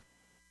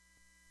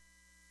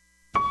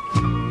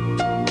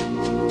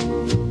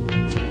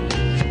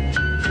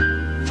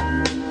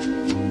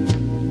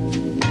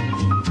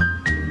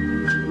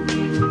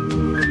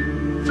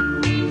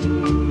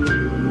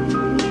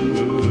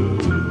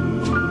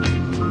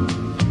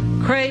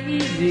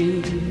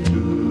 Crazy,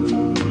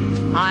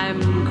 I'm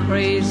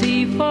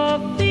crazy for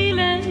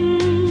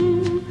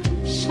feeling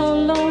so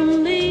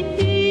lonely.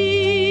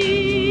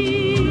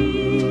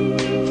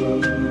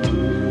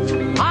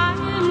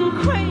 I'm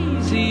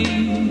crazy,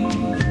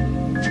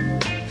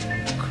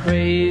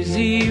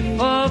 crazy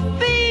for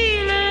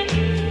feeling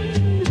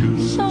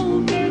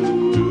so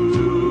blue.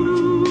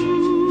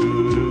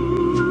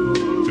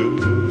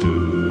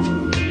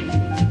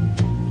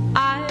 I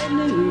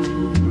knew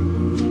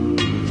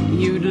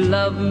you'd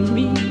love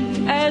me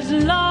as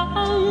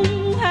long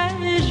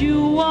as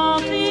you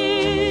wanted,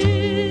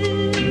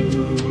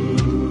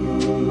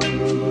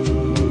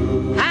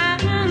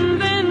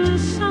 and then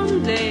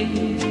someday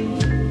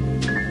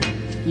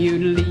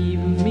you'd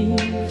leave me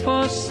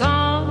for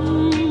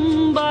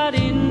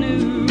somebody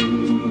new.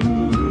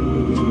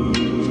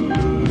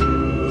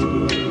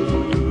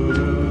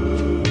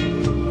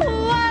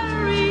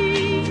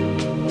 Worry,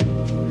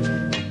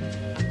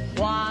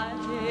 why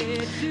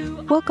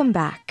do Welcome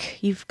back.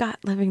 You've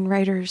got Living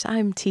Writers.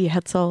 I'm T.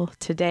 Hetzel.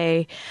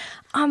 Today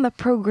on the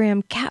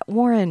program, Kat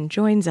Warren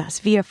joins us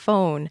via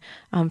phone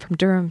from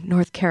Durham,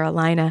 North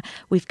Carolina.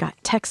 We've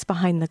got Tex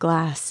behind the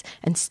glass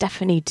and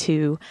Stephanie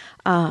too.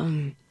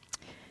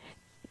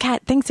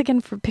 Kat, thanks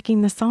again for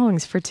picking the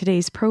songs for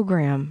today's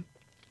program.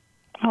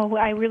 Oh,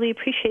 I really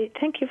appreciate it.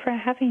 Thank you for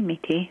having me,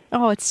 T.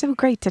 Oh, it's so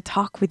great to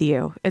talk with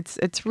you.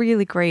 It's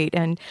really great.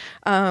 And,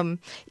 and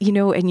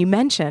you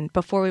mentioned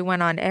before we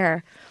went on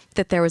air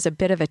that there was a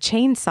bit of a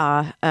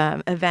chainsaw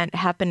event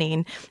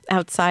happening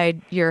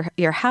outside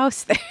your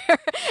house there.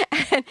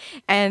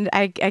 and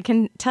I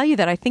can tell you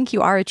that I think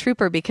you are a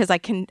trooper, because I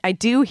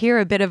do hear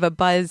a bit of a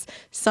buzz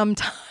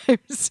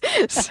sometimes.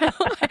 So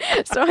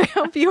I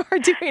hope you are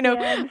doing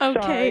okay.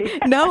 Sorry.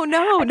 No.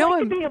 I'd like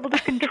to be able to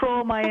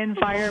control my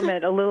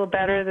environment a little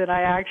better than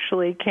I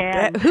actually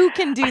can. Who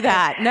can do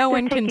that? No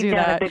one can do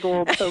that. Taking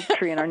down a big old oak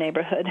tree in our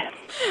neighborhood.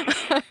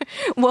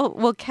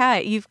 Well,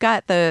 Kat, you've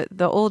got the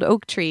old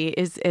oak tree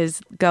is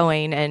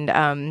going, and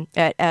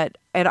at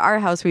our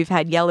house we've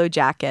had yellow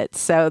jackets,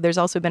 so there's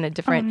also been a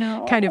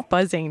different kind of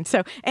buzzing.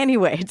 So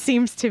anyway, it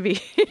seems to be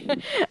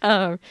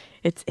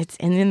it's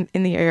in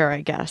the air,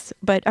 I guess.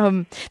 But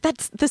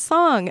that's the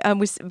song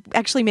was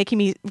actually making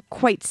me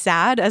quite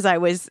sad as I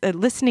was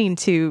listening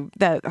to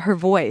her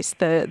voice,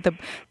 the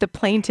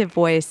plaintive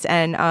voice,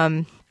 and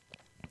I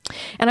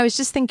was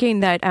just thinking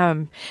that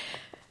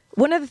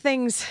one of the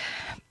things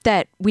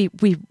that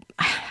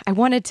I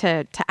wanted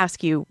to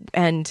ask you,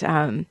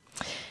 and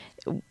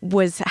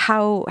was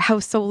how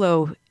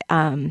solo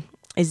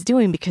is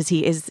doing, because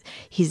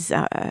he's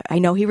I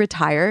know he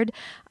retired,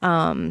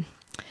 and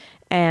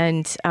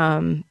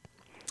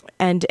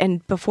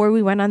before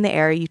we went on the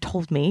air, you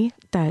told me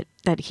that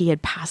he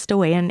had passed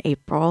away in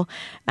April,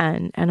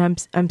 and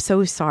I'm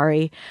so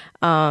sorry.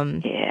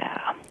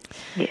 Yeah.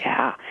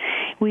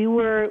 We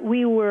were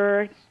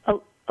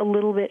a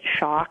little bit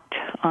shocked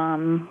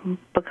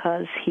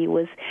because he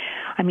was.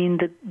 I mean,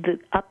 the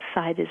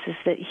upside is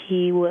that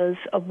he was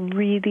a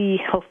really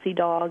healthy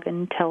dog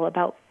until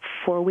about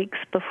 4 weeks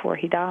before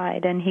he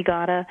died, and he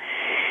got a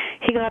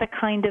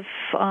kind of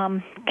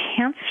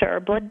cancer,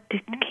 blood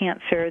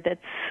cancer, that's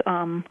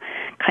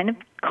kind of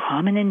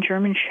common in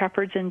German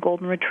Shepherds and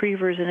Golden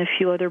Retrievers and a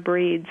few other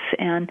breeds.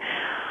 And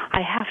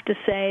I have to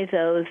say,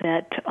 though,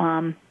 that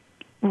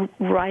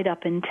right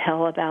up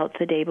until about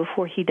the day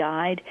before he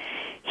died,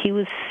 he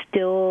was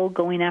still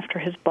going after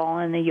his ball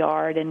in the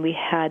yard, and we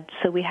had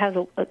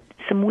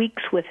some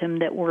weeks with him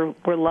that were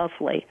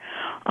lovely.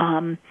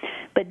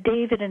 But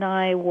David and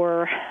I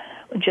were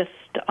just,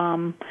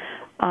 as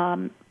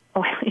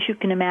you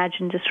can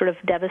imagine, just sort of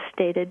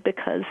devastated,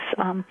 because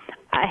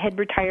I had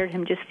retired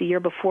him just the year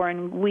before,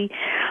 and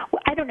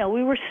I don't know,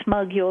 we were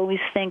smug. You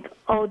always think,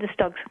 oh, this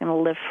dog's going to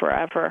live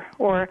forever,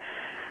 or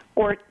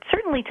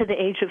certainly to the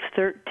age of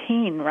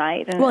 13,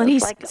 right? And well, and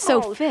he's like,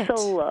 so fit.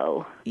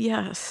 Solo.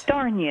 Yes.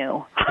 Darn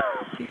you.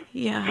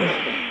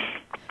 Yeah.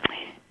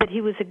 But he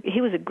was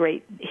a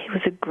great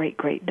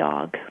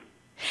dog.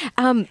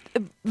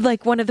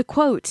 Like one of the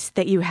quotes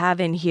that you have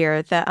in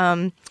here,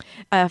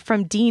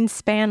 from Dean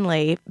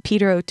Spanley,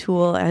 Peter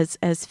O'Toole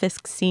as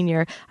Fisk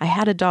Sr. I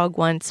had a dog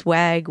once,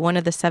 Wag, one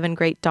of the 7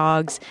 great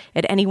dogs.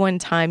 At any one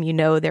time,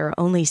 there are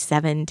only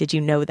 7. Did you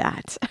know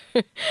that?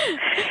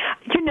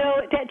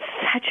 That's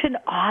such an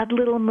odd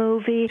little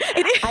movie.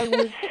 I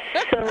was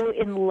so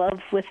in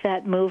love with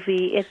that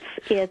movie.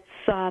 It's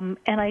and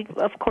I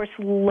of course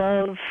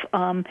love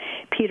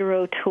Peter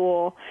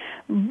O'Toole,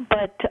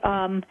 but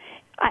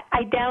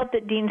I doubt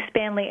that Dean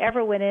Spanley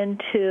ever went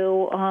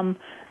into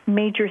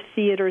major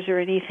theaters or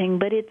anything.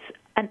 But it's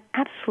an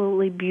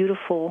absolutely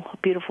beautiful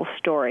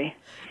story.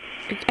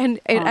 And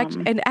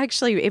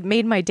actually, it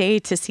made my day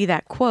to see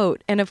that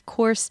quote. And of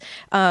course,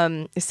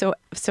 so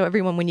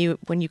everyone, when you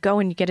go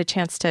and you get a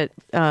chance to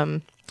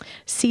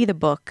see the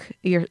book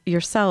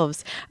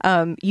yourselves,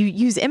 you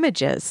use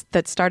images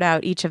that start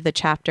out each of the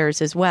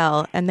chapters as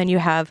well, and then you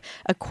have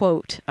a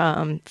quote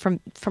from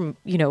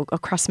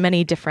across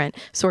many different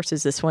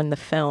sources. This one, the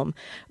film,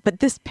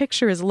 but this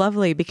picture is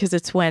lovely because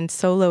it's when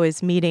Solo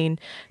is meeting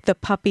the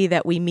puppy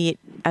that we meet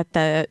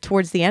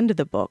towards the end of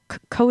the book,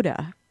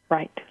 Coda.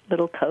 Right,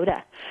 little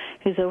Coda,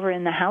 who's over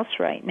in the house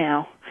right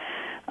now.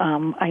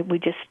 We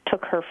just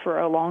took her for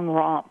a long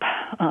romp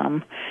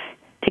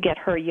to get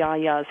her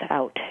yayas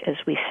out, as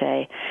we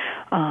say.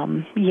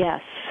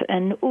 Yes,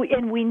 and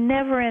we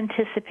never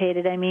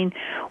anticipated. I mean,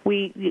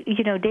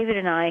 David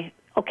and I.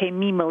 Okay,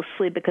 me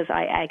mostly, because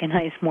I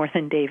agonize more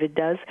than David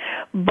does.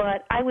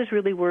 But I was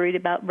really worried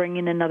about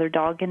bringing another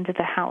dog into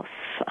the house,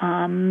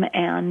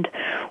 and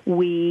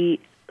we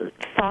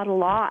thought a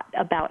lot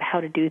about how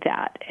to do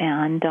that,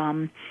 and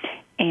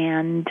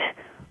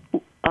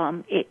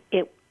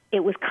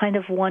it was kind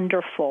of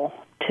wonderful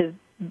to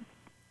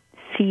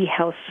see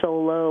how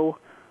Solo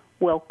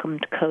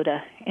welcomed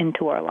Coda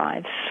into our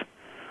lives.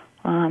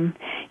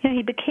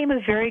 He became a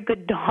very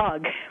good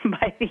dog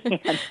by the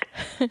end.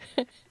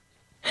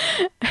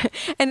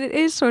 And it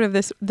is sort of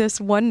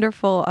this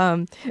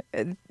wonderful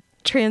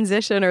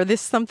transition, or this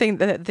something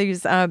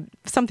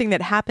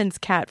that happens,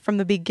 Kat, from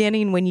the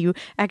beginning, when you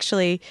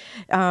actually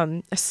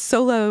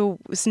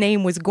Solo's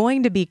name was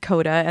going to be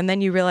Coda, and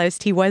then you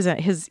realized he wasn't.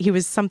 He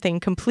was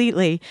something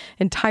completely,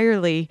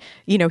 entirely.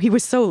 He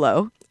was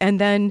Solo, and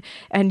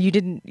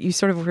you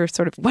sort of were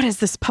what is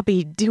this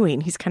puppy doing?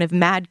 He's kind of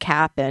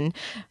madcap, and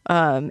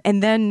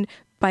then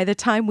by the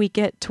time we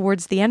get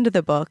towards the end of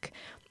the book,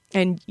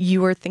 and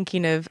you are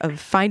thinking of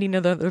finding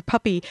another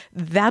puppy,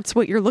 that's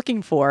what you're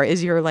looking for,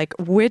 is you're like,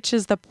 which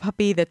is the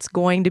puppy that's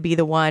going to be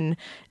the one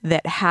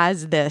that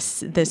has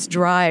this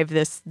drive,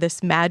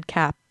 this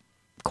madcap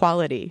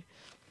quality.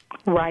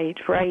 Right.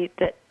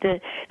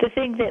 The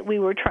thing that we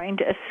were trying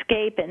to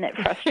escape and that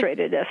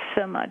frustrated us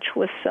so much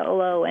was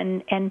Solo,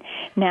 and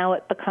now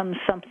it becomes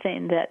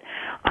something that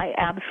I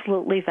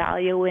absolutely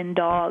value in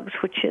dogs,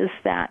 which is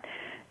that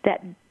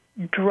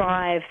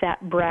drive,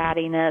 that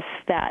brattiness,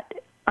 that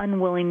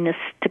unwillingness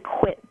to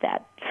quit,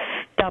 that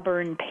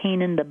stubborn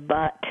pain in the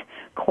butt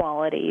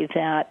quality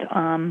that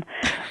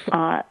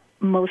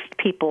most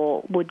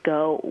people would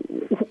go,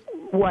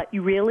 what,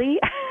 you really?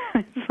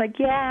 It's like,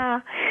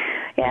 yeah,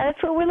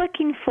 that's what we're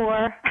looking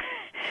for.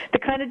 The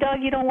kind of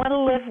dog you don't want to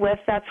live with,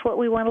 that's what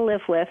we want to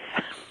live with.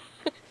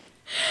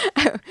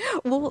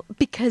 Well,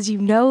 because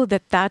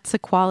that's a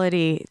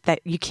quality that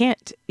you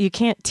can't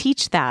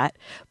teach that,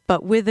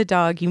 but with a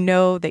dog,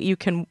 that you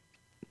can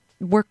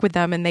work with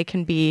them and they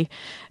can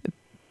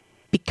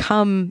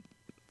become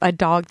a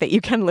dog that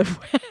you can live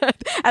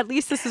with. At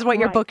least this is what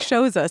your Right. book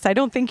shows us. I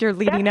don't think you're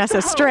leading That's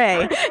us the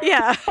astray.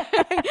 Yeah.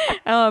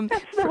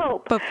 That's the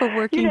hope. But for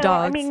working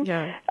dogs, I mean,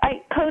 yeah.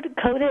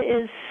 Coda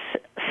is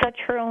such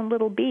her own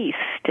little beast,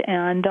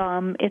 and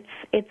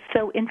it's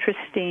so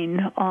interesting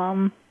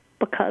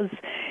because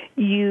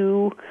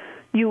you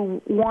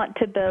want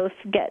to both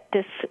get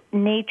this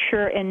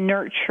nature and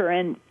nurture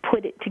and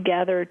put it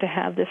together to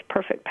have this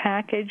perfect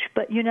package,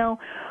 but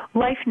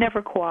life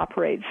never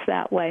cooperates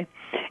that way,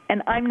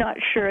 and I'm not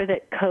sure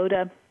that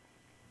Coda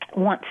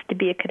wants to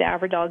be a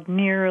cadaver dog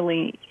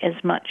nearly as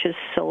much as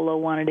Solo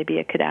wanted to be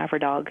a cadaver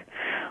dog.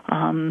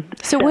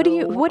 So what do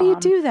you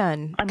do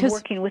then? I'm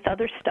working with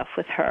other stuff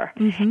with her,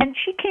 and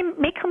she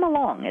may come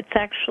along. It's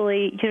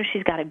actually,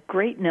 she's got a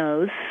great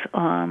nose.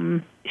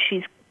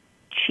 She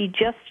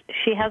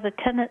has a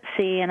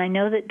tendency, and I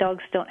know that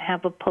dogs don't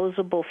have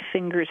opposable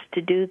fingers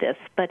to do this,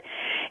 but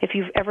if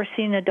you've ever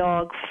seen a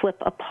dog flip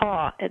a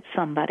paw at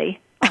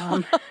somebody,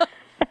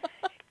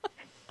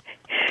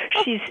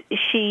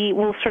 she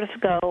will sort of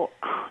go,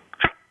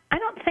 I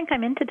don't think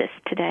I'm into this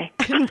today.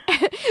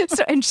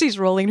 And she's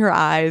rolling her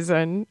eyes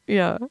and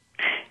yeah.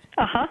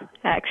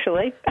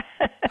 Actually.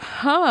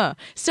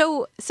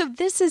 So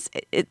this is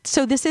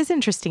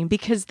interesting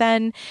because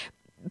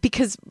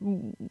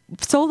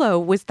Solo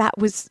was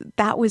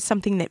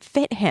something that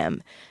fit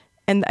him.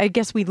 And I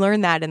guess we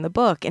learned that in the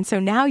book. And so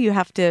now you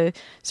have to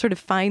sort of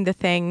find the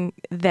thing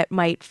that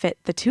might fit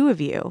the two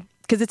of you.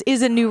 Because it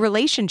is a new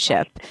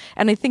relationship.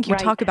 And I think you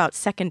talk about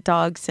second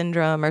dog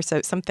syndrome or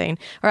something.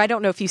 Or I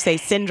don't know if you say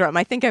syndrome.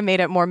 I think I made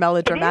it more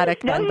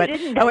melodramatic then. No, you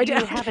didn't. No, you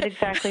have it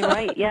exactly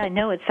right. Yeah,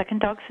 no, it's second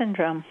dog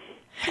syndrome.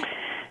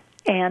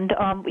 And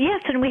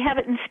yes, and we have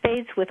it in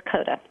spades with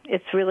Coda.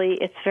 It's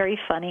very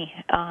funny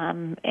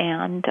and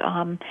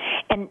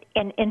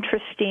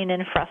interesting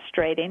and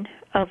frustrating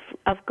of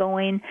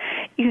going,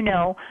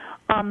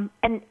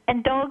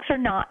 and dogs are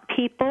not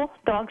people,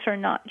 dogs are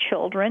not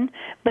children.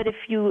 But if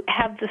you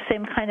have the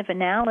same kind of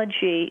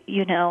analogy,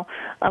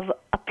 of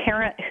a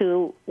parent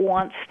who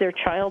wants their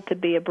child to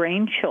be a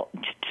brain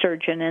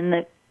surgeon, and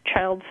the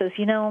child says,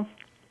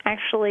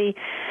 actually,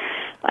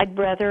 I'd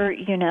rather,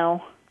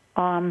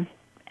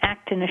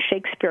 act in a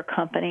Shakespeare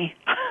company,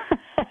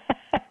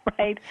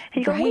 right? And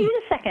you go, wait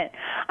a second,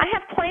 I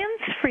have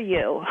plans for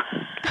you.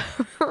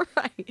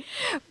 Right.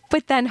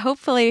 But then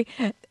hopefully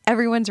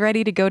everyone's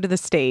ready to go to the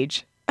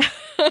stage.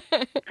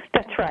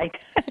 That's right.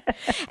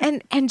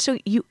 And so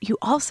you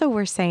also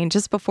were saying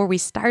just before we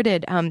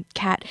started,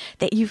 Kat,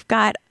 that you've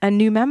got a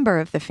new member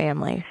of the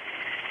family.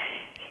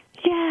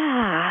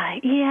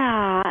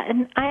 Yeah.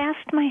 And I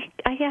asked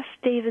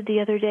David the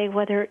other day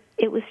whether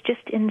it was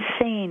just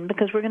insane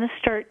because we're going to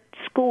start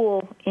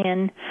school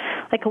in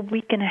like a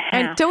week and a half.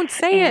 And don't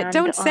say it.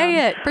 Don't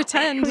say it.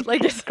 Pretend we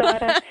like just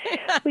got a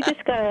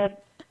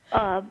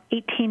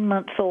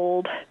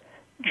 18-month-old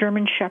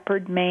German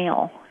Shepherd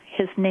male.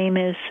 His name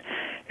is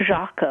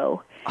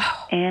Jaco,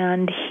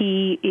 and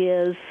he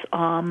is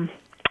an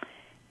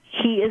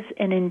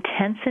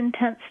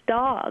intense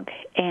dog,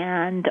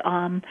 and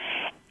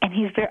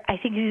he's I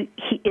think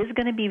he is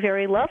going to be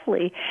very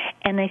lovely,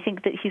 and I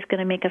think that he's going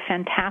to make a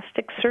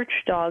fantastic search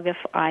dog if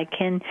I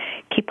can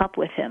keep up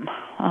with him.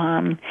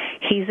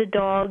 He's a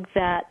dog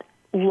that,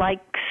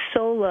 like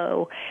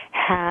Solo,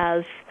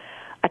 has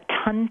a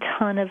ton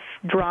of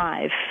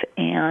drive,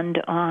 and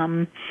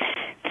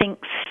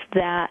thinks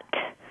that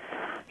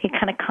he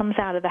kind of comes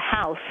out of the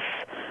house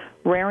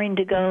raring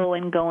to go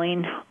and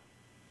going,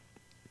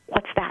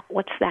 what's that?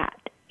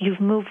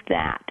 You've moved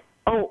that.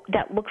 Oh,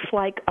 that looks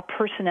like a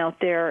person out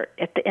there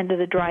at the end of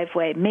the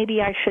driveway.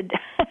 Maybe I should.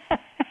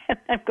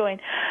 I'm going,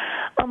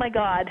 oh my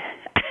God.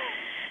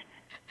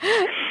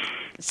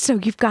 So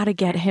you've got to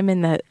get him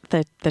in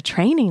the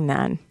training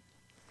then.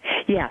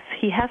 Yes,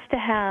 he has to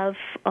have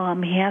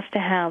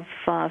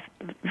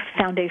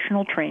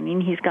foundational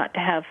training. He's got to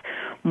have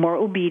more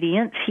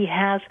obedience.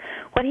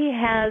 What he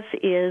has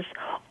is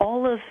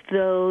all of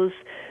those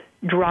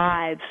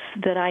drives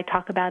that I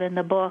talk about in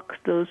the book,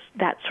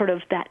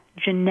 that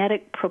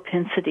genetic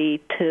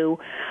propensity to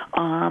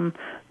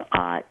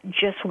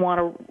just want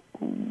to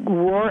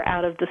roar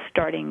out of the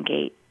starting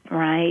gate,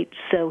 right?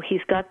 So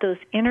he's got those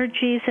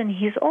energies, and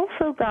he's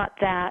also got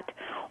that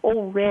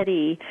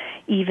already,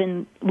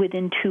 even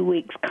within 2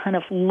 weeks, kind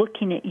of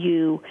looking at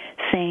you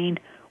saying,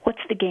 what's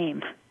the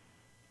game?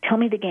 Tell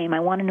me the game. I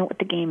want to know what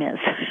the game is,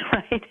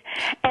 right?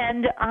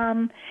 And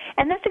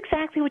that's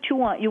exactly what you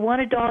want. You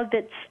want a dog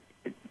that's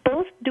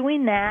both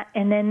doing that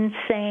and then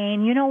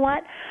saying, you know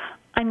what,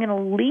 I'm going to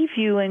leave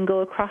you and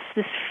go across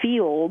this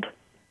field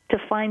to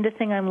find the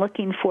thing I'm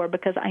looking for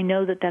because I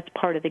know that that's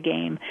part of the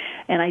game,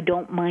 and I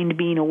don't mind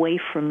being away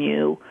from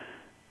you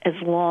as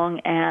long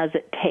as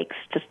it takes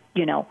to,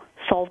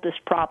 solve this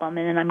problem,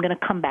 and then I'm going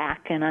to come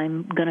back and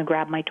I'm going to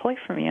grab my toy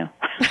from you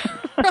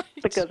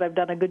because I've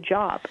done a good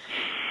job.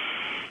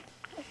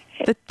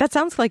 That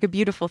sounds like a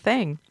beautiful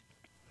thing.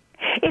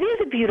 It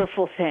is a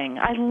beautiful thing.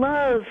 I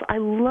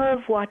love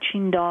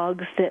watching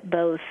dogs that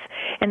both,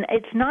 and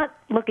it's not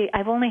looking.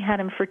 I've only had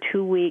him for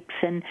 2 weeks,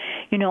 and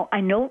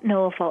I don't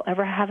know if I'll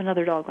ever have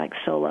another dog like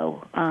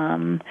Solo.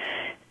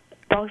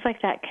 Dogs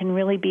like that can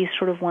really be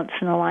sort of once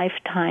in a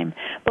lifetime.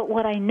 But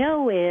what I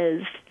know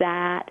is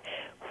that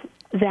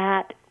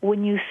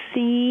when you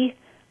see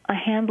a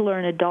handler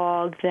and a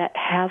dog that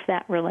have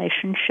that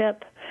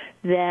relationship,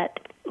 that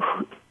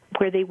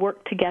where they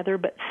work together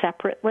but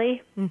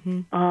separately,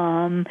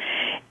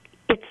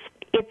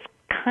 it's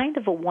kind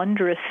of a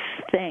wondrous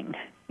thing,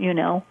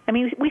 I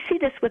mean, we see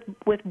this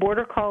with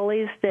border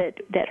collies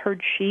that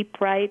herd sheep,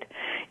 right?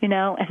 And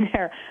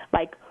they're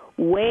like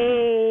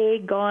way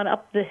gone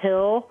up the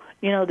hill.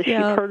 The sheep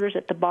herders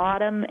at the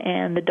bottom,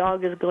 and the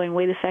dog is going,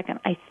 wait a second,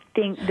 I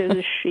think there's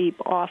a sheep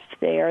off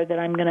there that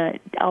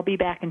I'll be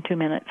back in 2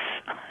 minutes.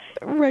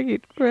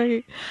 Right.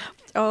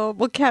 Oh,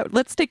 well, Kat,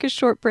 let's take a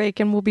short break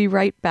and we'll be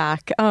right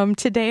back.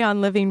 Today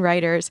on Living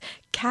Writers,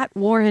 Kat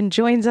Warren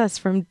joins us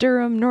from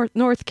Durham,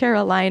 North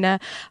Carolina.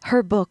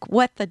 Her book,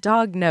 What the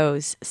Dog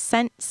Knows,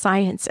 Scent,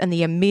 Science, and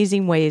the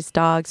Amazing Ways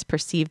Dogs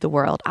Perceive the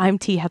World. I'm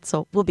T.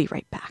 Hetzel. We'll be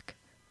right back.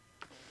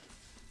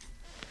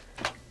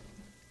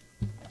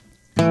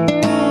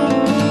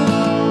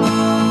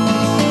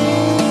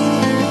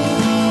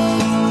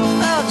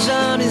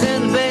 Johnny's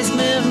in the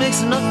basement,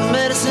 mixing up the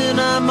medicine.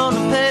 I'm on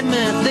the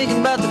pavement, thinking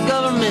about the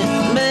government.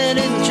 The man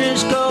in the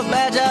trench coat,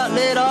 badge out,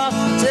 laid off.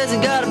 Says he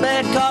got a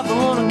bad cough, I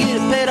wanna get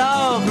it paid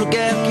off. Look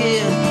out,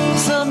 kid,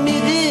 something you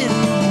did,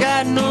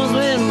 God knows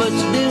when, but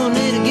you're doing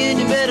it again.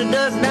 You better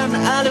duck down the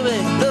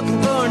alleyway,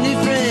 looking for a new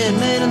friend.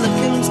 Man in the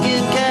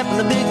coonskin cap and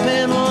the big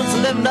pen wants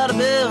 $11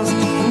 bills,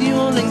 and you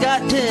only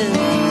got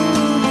 10.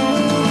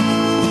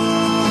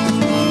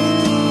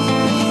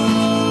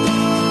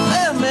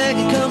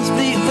 Maggie comes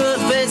feet, foot,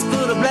 face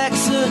full of black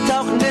soot,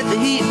 talking at the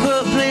heat,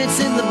 put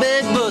plants in the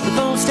bed, but the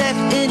phone's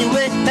tapped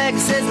anyway. Maggie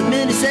says the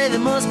men say they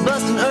must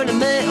bust in early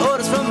May.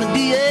 Orders from the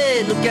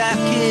DA, look out,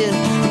 kid,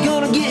 you're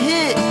gonna get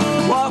hit.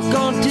 Walk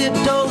on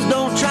tiptoes,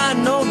 don't try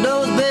no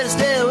doors. Better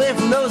stay away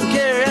from those that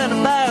carry around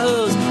a fire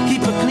hose.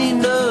 Keep a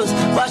clean nose,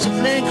 wash your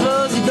plain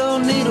clothes. You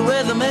don't need a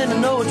weatherman to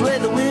know which way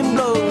the wind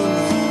blows.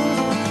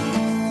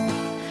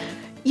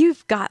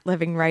 You've got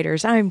Living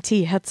Writers. I'm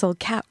T. Hetzel.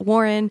 Kat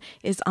Warren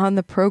is on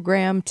the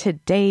program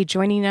today,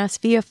 joining us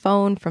via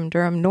phone from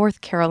Durham, North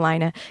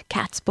Carolina.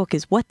 Kat's book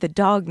is What the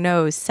Dog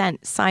Knows,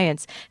 Scent,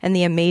 Science, and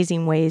the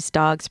Amazing Ways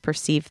Dogs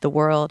Perceive the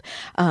World.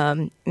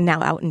 Now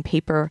out in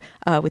paper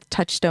with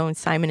Touchstone,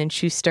 Simon &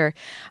 Schuster.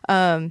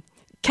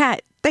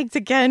 Kat, thanks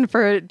again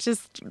for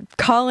just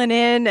calling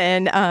in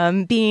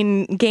and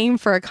being game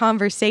for a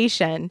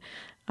conversation.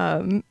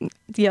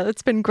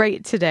 It's been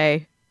great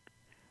today.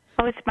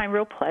 Oh, it's my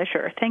real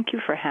pleasure. Thank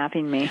you for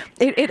having me.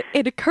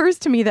 It occurs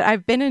to me that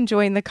I've been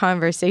enjoying the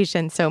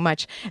conversation so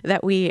much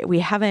that we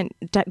haven't.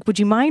 Would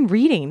you mind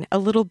reading a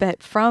little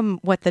bit from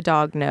What the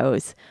Dog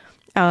Knows?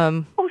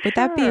 Would sure.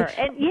 That be?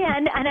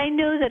 And I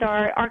know that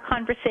our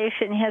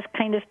conversation has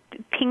kind of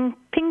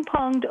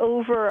ping-ponged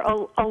over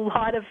a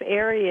lot of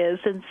areas,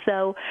 and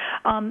so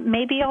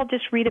maybe I'll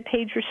just read a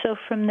page or so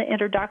from the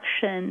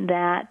introduction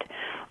that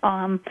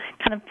kind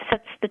of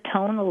sets the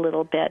tone a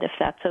little bit, if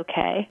that's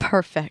okay.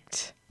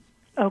 Perfect.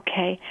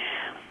 Okay.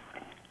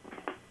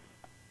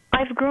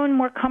 I've grown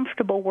more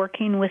comfortable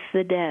working with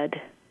the dead,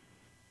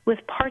 with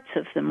parts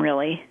of them,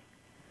 really.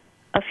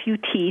 A few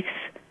teeth,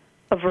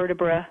 a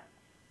vertebra,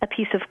 a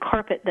piece of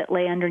carpet that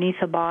lay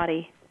underneath a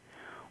body.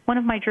 One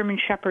of my German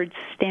Shepherd's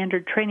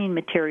standard training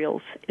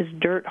materials is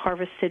dirt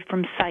harvested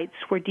from sites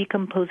where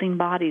decomposing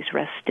bodies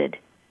rested.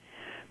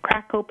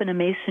 Crack open a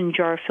mason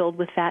jar filled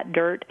with that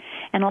dirt,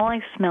 and all I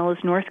smell is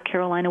North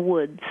Carolina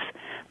woods,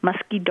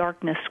 musky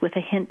darkness with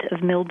a hint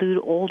of mildewed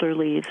alder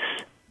leaves.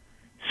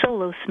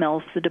 Solo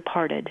smells the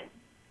departed.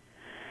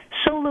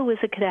 Solo is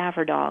a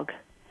cadaver dog.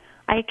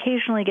 I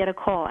occasionally get a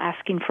call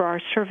asking for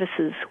our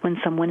services when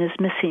someone is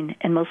missing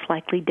and most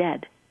likely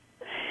dead.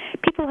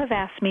 People have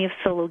asked me if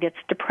Solo gets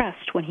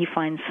depressed when he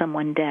finds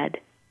someone dead.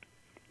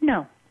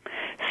 No.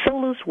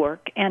 Solo's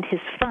work and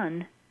his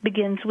fun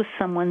begins with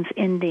someone's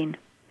ending.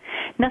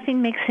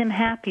 Nothing makes him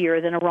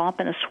happier than a romp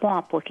in a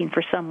swamp looking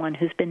for someone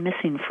who's been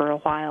missing for a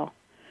while.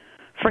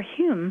 For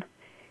him,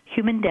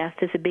 human death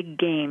is a big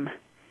game.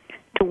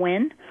 To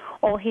win,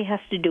 all he has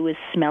to do is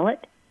smell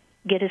it,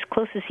 get as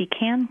close as he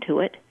can to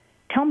it,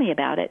 tell me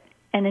about it,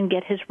 and then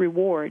get his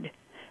reward,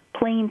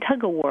 playing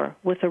tug-of-war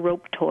with a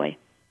rope toy.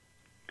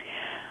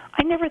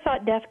 I never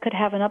thought death could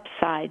have an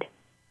upside.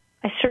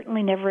 I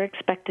certainly never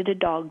expected a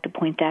dog to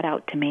point that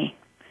out to me.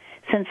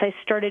 Since I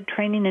started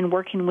training and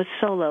working with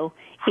Solo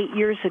 8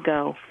 years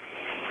ago,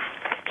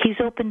 he's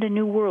opened a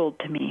new world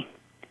to me.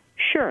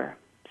 Sure,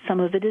 some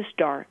of it is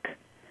dark,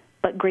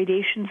 but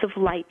gradations of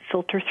light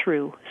filter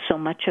through so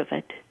much of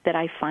it that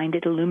I find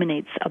it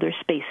illuminates other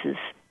spaces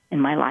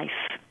in my life.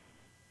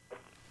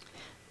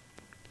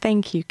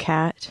 Thank you,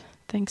 Kat.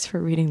 Thanks for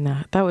reading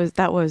that.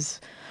 That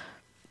was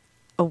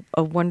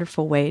a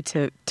wonderful way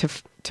to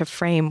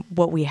frame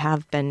what we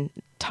have been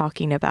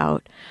talking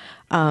about.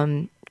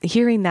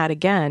 Hearing that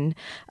again,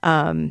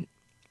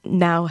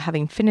 now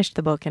having finished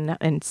the book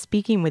and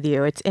speaking with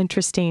you, it's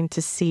interesting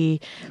to see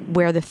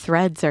where the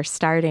threads are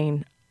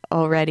starting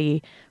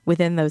already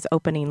within those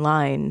opening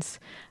lines.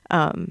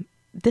 Could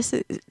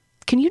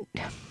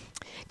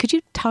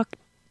you talk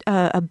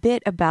a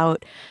bit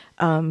about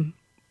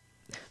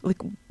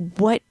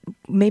what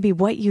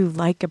you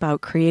like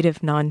about creative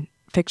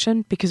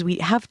nonfiction? Because we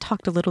have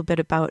talked a little bit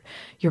about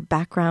your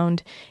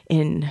background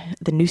in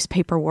the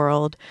newspaper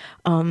world,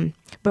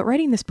 but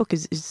writing this book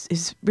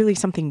is really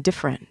something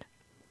different.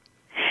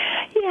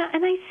 Yeah,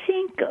 and I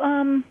think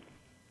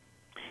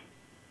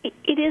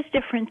it is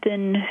different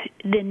than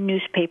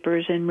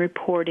newspapers and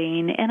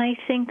reporting, and I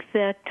think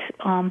that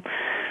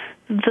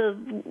the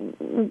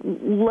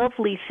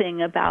lovely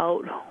thing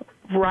about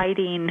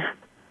writing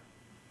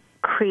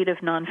creative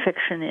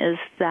nonfiction is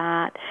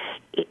that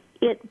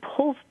it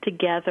pulls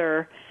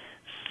together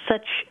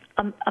such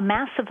a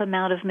massive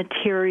amount of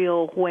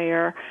material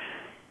where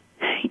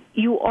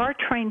you're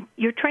trying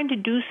to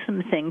do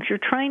some things. You're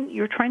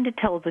trying to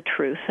tell the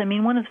truth. I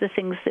mean, one of the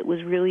things that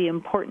was really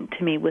important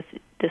to me with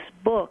this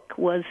book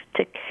was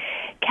to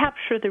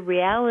capture the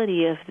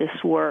reality of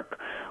this work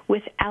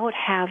without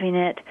having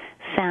it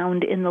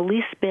sound in the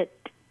least bit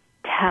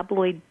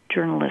tabloid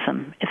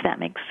journalism, if that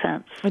makes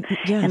sense.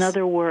 Yes. In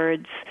other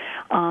words,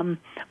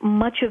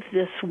 much of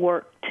this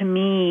work, to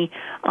me,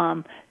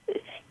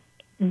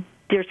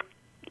 there's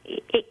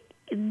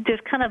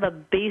kind of a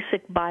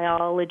basic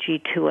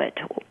biology to it,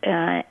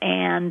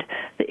 and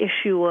the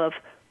issue of,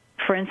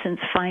 for instance,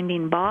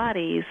 finding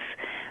bodies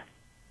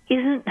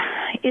isn't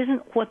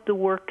what the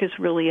work is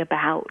really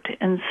about.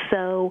 And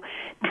so,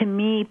 to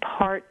me,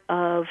 part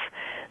of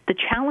the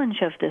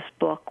challenge of this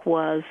book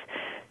was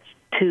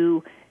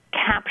to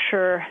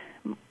capture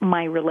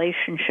my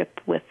relationship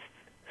with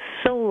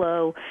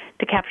Solo,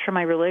 to capture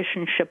my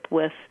relationship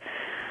with,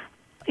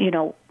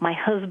 my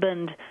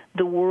husband,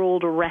 the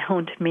world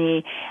around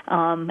me,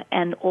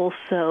 and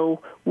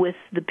also with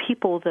the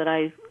people that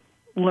I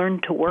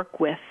learned to work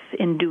with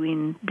in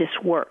doing this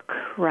work,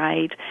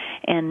 right?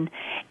 And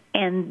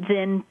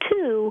then,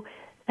 too,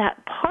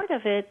 that part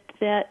of it,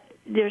 that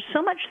there's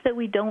so much that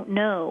we don't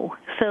know.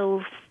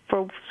 So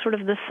for sort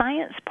of the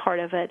science part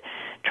of it,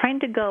 trying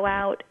to go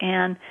out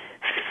and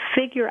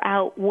figure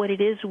out what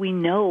it is we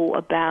know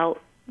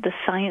about the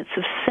science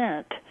of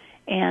scent,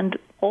 and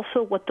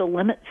also what the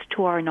limits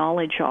to our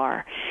knowledge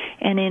are.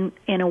 And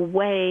in a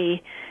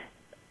way,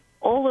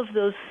 all of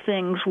those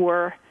things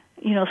were,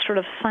 sort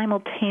of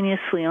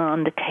simultaneously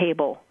on the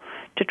table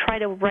to try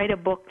to write a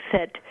book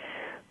that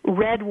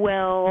read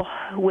well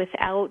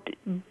without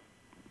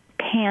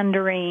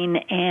pandering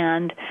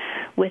and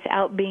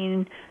without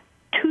being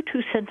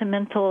too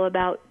sentimental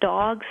about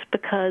dogs,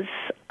 because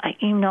I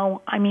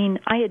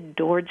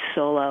adored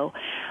Solo,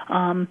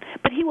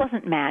 but he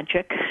wasn't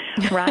magic,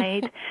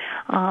 right?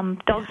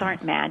 Dogs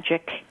aren't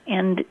magic,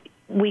 and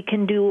we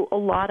can do a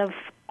lot of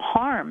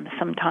harm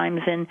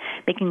sometimes in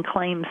making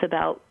claims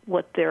about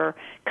what their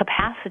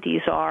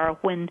capacities are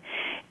when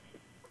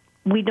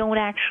we don't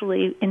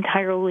actually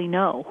entirely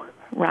know,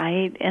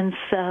 right? And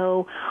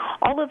so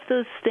all of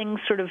those things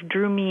sort of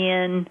drew me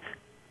in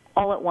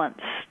all at once,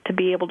 to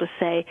be able to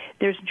say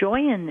there's joy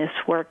in this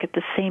work at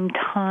the same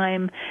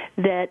time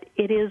that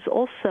it is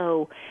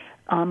also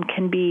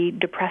can be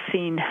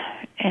depressing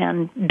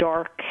and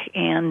dark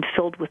and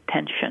filled with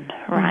tension,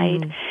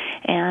 right?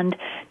 And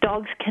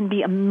dogs can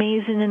be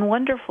amazing and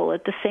wonderful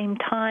at the same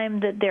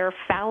time that they're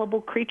fallible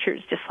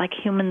creatures, just like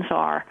humans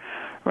are,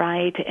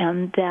 right?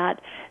 And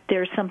that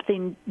there's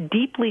something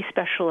deeply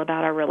special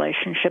about our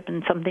relationship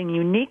and something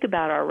unique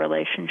about our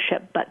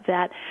relationship, but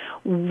that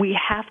we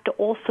have to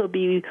also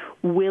be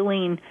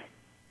willing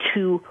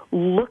to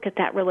look at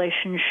that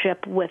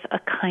relationship with a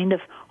kind of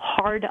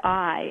hard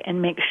eye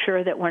and make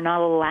sure that we're not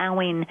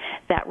allowing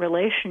that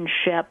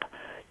relationship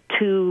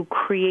to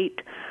create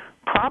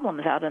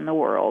problems out in the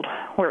world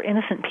where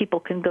innocent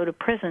people can go to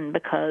prison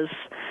because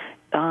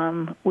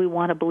we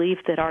want to believe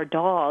that our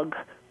dog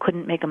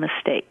couldn't make a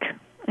mistake.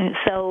 And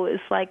so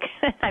it's like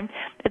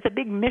it's a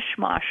big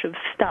mishmash of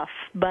stuff,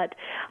 but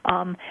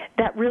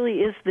that really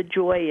is the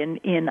joy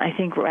in I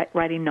think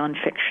writing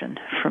nonfiction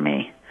for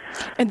me.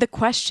 And the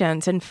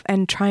questions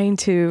and trying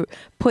to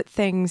put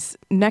things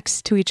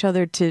next to each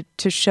other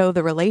to show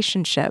the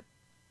relationship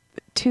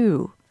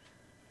too.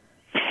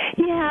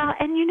 Yeah,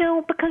 and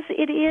because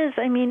it is,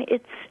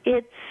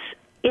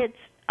 it's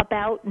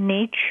about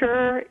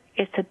nature,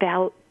 it's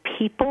about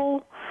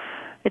people,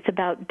 it's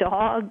about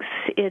dogs,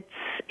 it's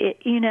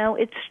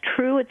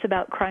true, it's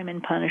about crime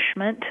and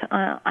punishment.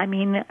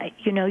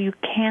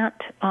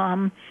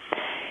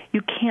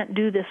 You can't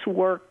do this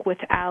work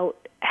without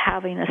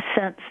having a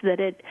sense that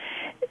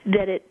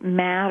it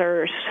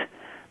matters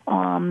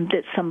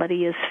that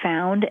somebody is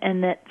found,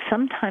 and that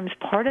sometimes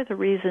part of the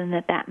reason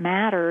that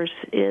matters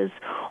is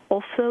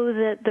also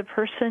that the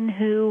person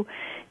who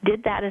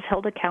did that is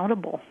held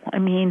accountable.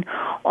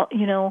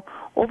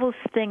 All those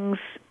things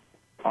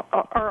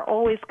are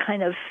always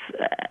kind of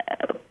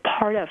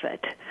part of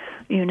it,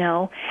 you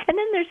know. And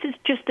then there's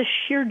just the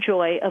sheer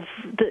joy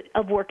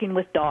of working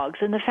with dogs.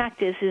 And the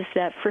fact is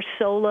that for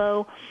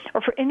Solo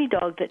or for any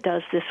dog that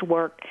does this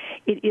work,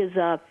 it is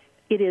a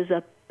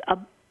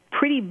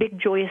pretty big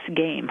joyous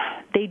game.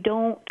 They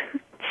don't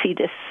see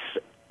this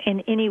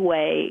in any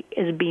way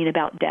as being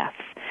about death.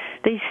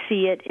 They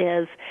see it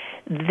as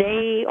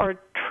they are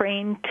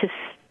trained to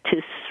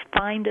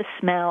find a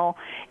smell,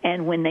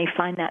 and when they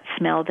find that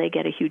smell, they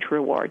get a huge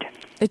reward.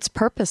 It's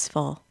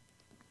purposeful.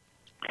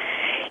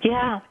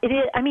 Yeah, it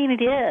is. I mean,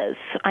 it is.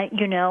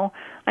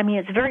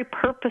 It's very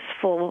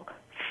purposeful,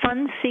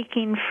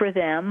 fun-seeking for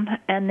them,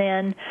 and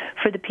then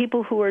for the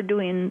people who are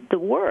doing the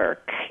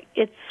work,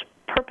 it's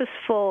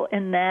purposeful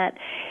in that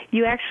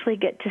you actually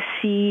get to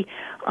see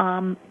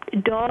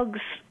dogs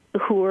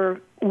who are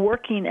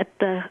working at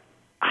the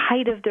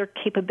height of their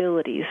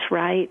capabilities,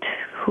 right?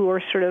 Who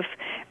are sort of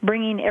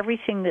bringing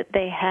everything that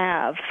they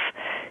have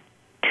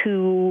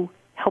to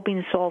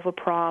helping solve a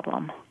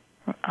problem.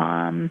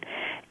 And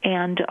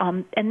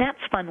that's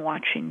fun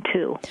watching,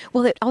 too.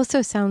 Well, it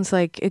also sounds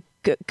like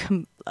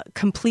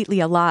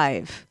completely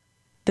alive,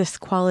 this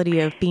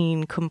quality of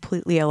being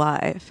completely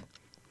alive.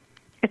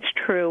 It's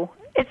true.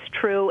 It's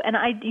true, and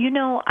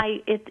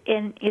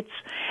it's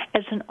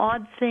as an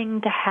odd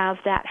thing to have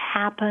that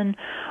happen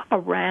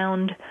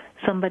around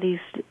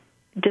somebody's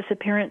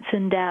disappearance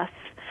and death.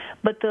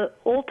 But the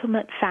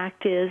ultimate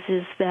fact is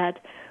that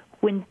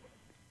when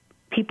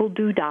people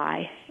do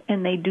die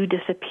and they do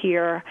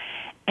disappear,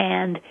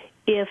 and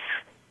if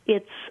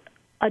it's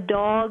a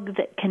dog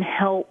that can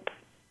help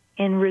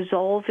in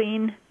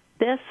resolving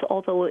this,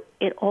 although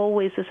it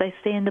always, as I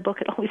say in the book,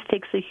 it always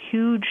takes a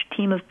huge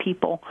team of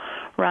people,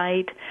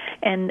 right?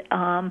 And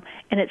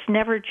it's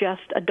never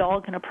just a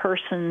dog and a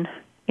person,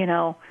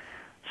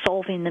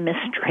 solving the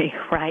mystery,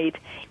 right?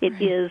 It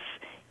is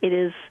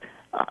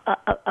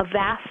a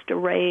vast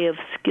array of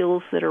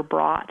skills that are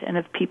brought and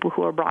of people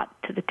who are brought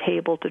to the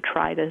table to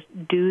try to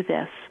do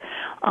this.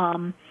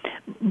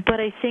 But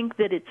I think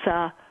that it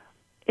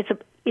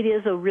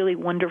is a really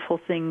wonderful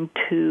thing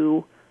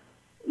to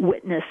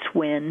witness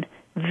when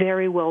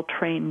very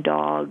well-trained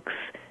dogs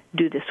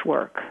do this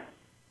work.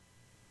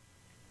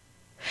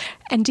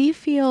 And do you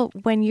feel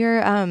when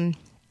you're,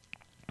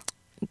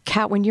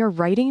 Kat, when you're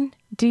writing,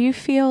 do you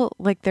feel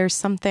like there's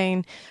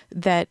something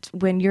that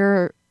when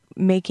you're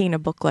making a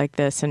book like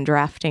this and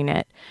drafting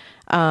it,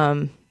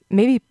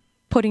 maybe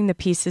putting the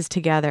pieces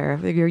together,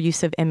 your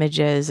use of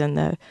images and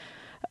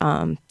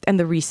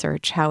the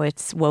research, how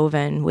it's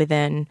woven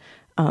within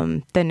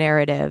the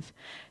narrative,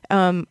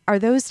 are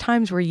those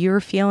times where you're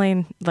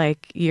feeling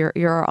like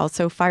you're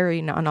also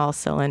firing on all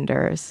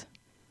cylinders?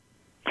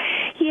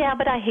 Yeah,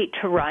 but I hate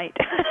to write.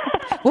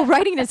 Well,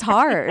 writing is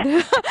hard.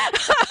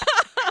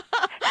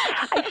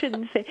 I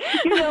shouldn't say.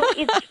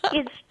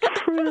 It's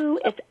true.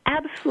 It's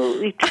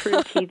absolutely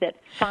true, T, that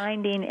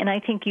finding, and I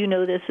think you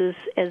know this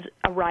as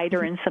a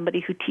writer and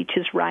somebody who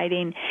teaches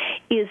writing,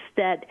 is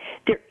that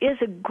there is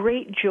a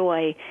great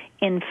joy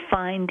in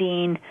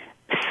finding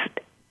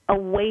a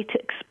way to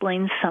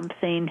explain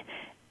something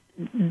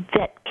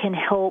that can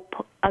help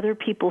other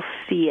people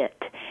see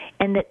it,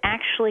 and that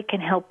actually can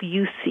help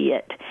you see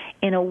it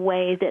in a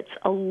way that's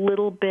a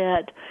little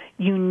bit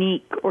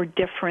unique or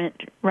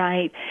different,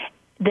 right?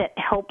 That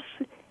helps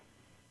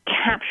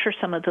capture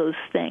some of those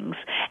things.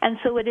 And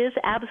so it is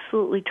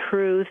absolutely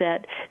true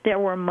that there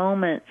were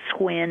moments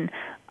when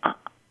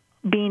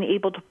being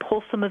able to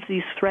pull some of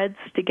these threads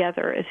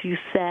together, as you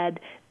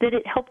said, that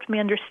it helped me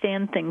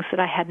understand things that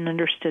I hadn't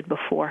understood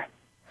before.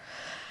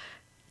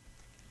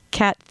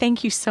 Kat,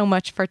 thank you so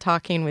much for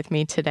talking with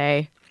me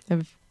today.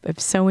 I've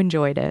so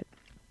enjoyed it.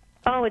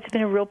 Oh, it's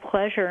been a real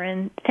pleasure,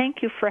 and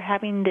thank you for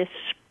having this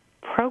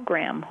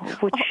program,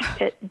 which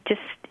it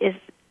just is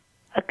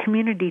a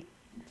community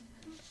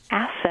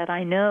asset,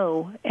 I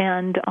know.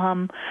 And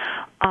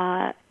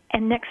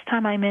next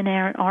time I'm in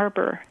Ann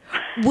Arbor.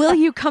 Will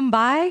you come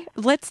by?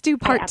 Let's do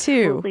part 2. I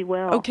absolutely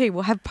will. Okay,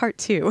 we'll have part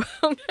 2.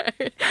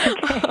 Okay.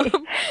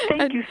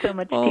 Thank you so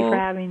much, Steve, for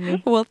having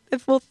me. Well,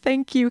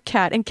 thank you,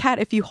 Kat. And Kat,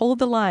 if you hold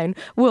the line,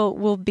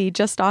 we'll be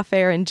just off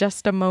air in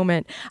just a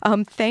moment.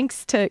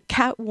 Thanks to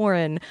Kat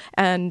Warren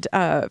and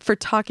for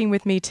talking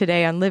with me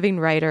today on Living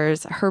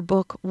Writers. Her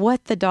book,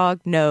 What the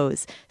Dog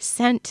Knows: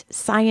 Scent,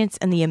 Science,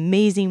 and the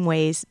Amazing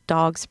Ways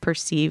Dogs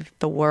Perceive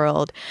the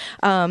World.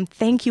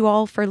 Thank you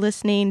all for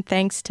listening.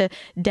 Thanks to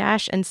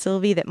Dash and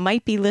Sylvie that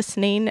might be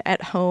listening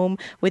at home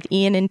with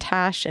Ian and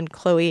Tash and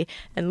Chloe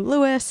and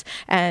Lewis,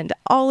 and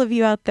all of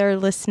you out there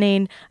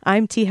listening.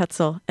 I'm T.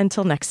 Hetzel.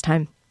 Until next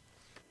time.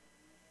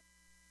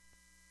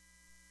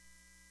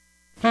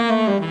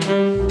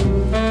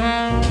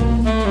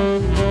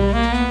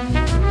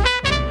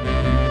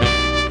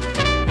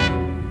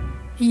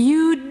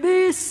 You'd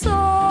be so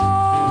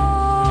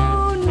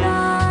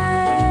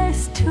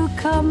nice to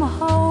come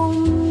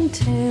home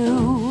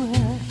to.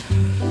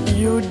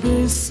 You'd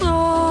be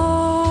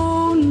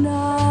so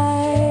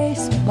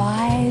nice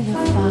by the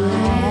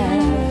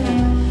fire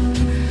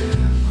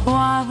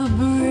while the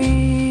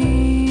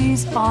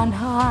breeze on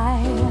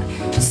high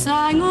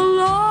sang a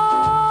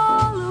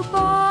lullaby,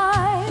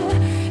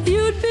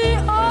 you'd be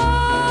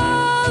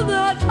all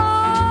that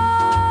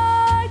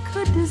I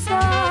could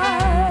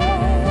desire.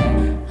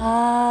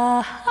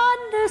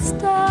 Under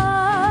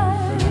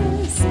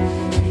stars,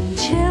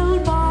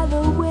 chilled by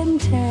the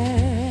winter,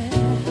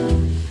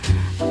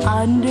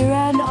 under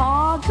an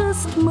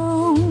August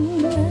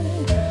moon,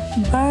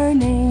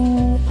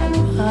 burning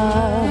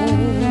above,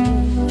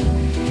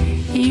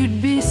 you'd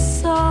be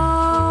so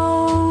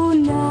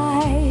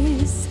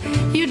nice,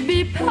 you'd be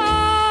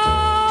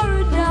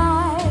paradise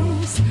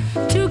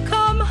to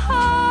come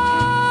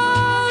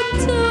home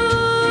to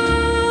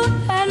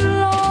and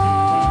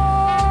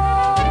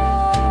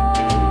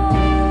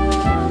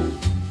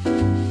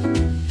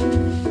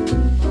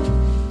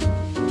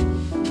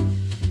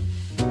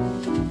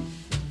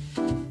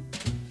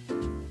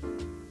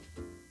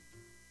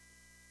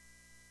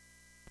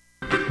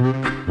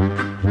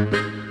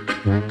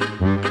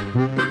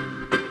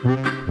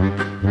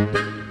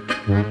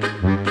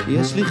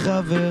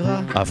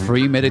A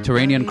free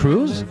Mediterranean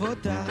cruise?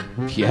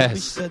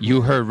 Yes,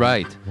 you heard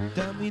right.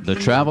 The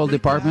travel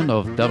department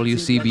of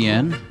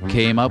WCBN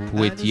came up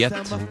with yet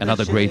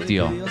another great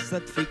deal.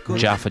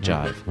 Jaffa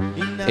Jive,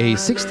 a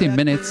 60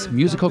 minutes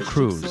musical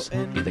cruise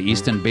in the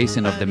eastern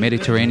basin of the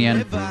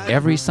Mediterranean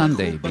every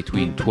Sunday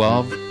between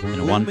 12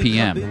 and 1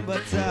 p.m.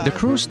 The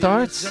cruise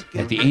starts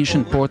at the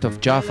ancient port of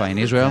Jaffa in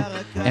Israel,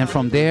 and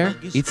from there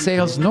it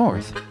sails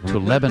north to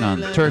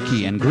Lebanon,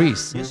 Turkey, and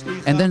Greece,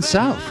 and then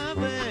south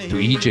to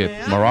Egypt,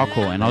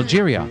 Morocco, and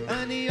Algeria,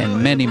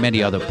 and many,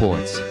 many other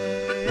ports.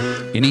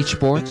 In each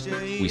port,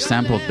 we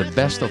sampled the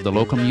best of the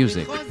local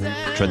music,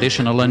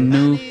 traditional and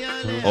new,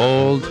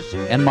 old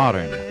and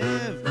modern.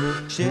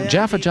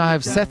 Jaffa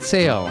Jive sets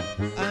sail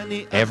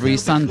every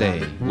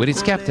Sunday with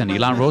its captain,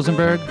 Ilan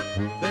Rosenberg,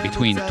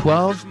 between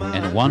 12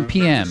 and 1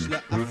 p.m.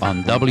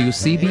 on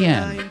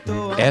WCBN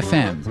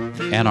FM,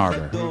 Ann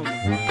Arbor.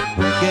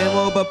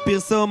 כמו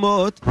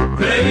בפרסומות,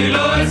 והיא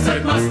לא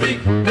עסק מסטיק,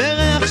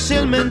 וריח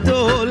של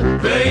מנטול,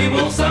 והיא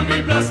מורסם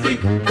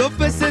מפלסטיק,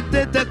 תופסת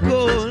את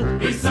הכל.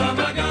 היא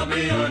שמה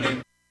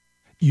גרביונים.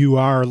 You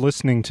are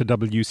listening to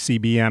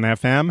WCBN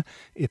FM.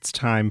 It's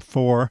time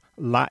for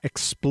La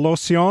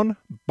Explosión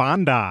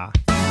Banda.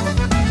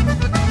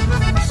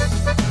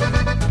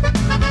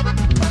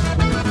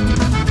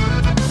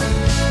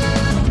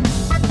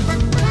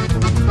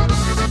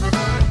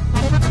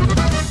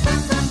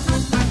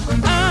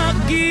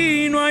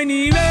 Aquí no hay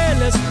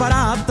niveles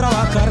para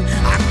trabajar,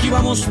 aquí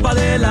vamos pa'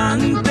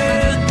 adelante.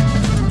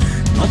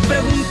 No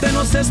pregunten,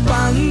 no se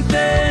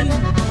espanten,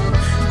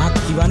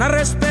 aquí van a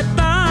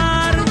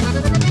respetar.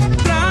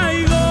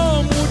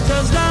 Traigo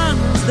muchas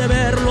ganas de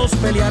verlos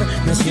pelear,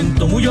 me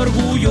siento muy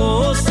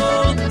orgulloso.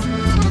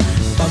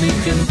 Pa' mi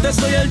gente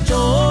soy el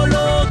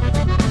cholo,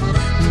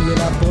 y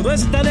el apodo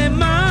está de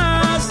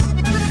más.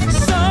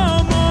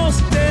 Somos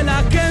de la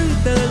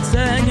gente del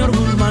señor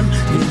Guzmán,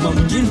 y el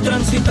Mamjín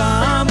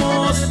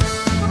transitamos,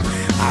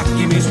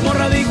 aquí mismo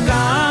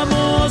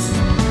radicamos,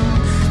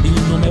 y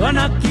no me van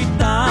a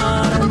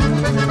quitar.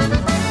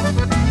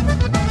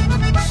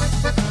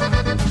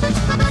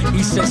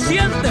 Y se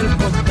siente el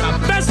contacto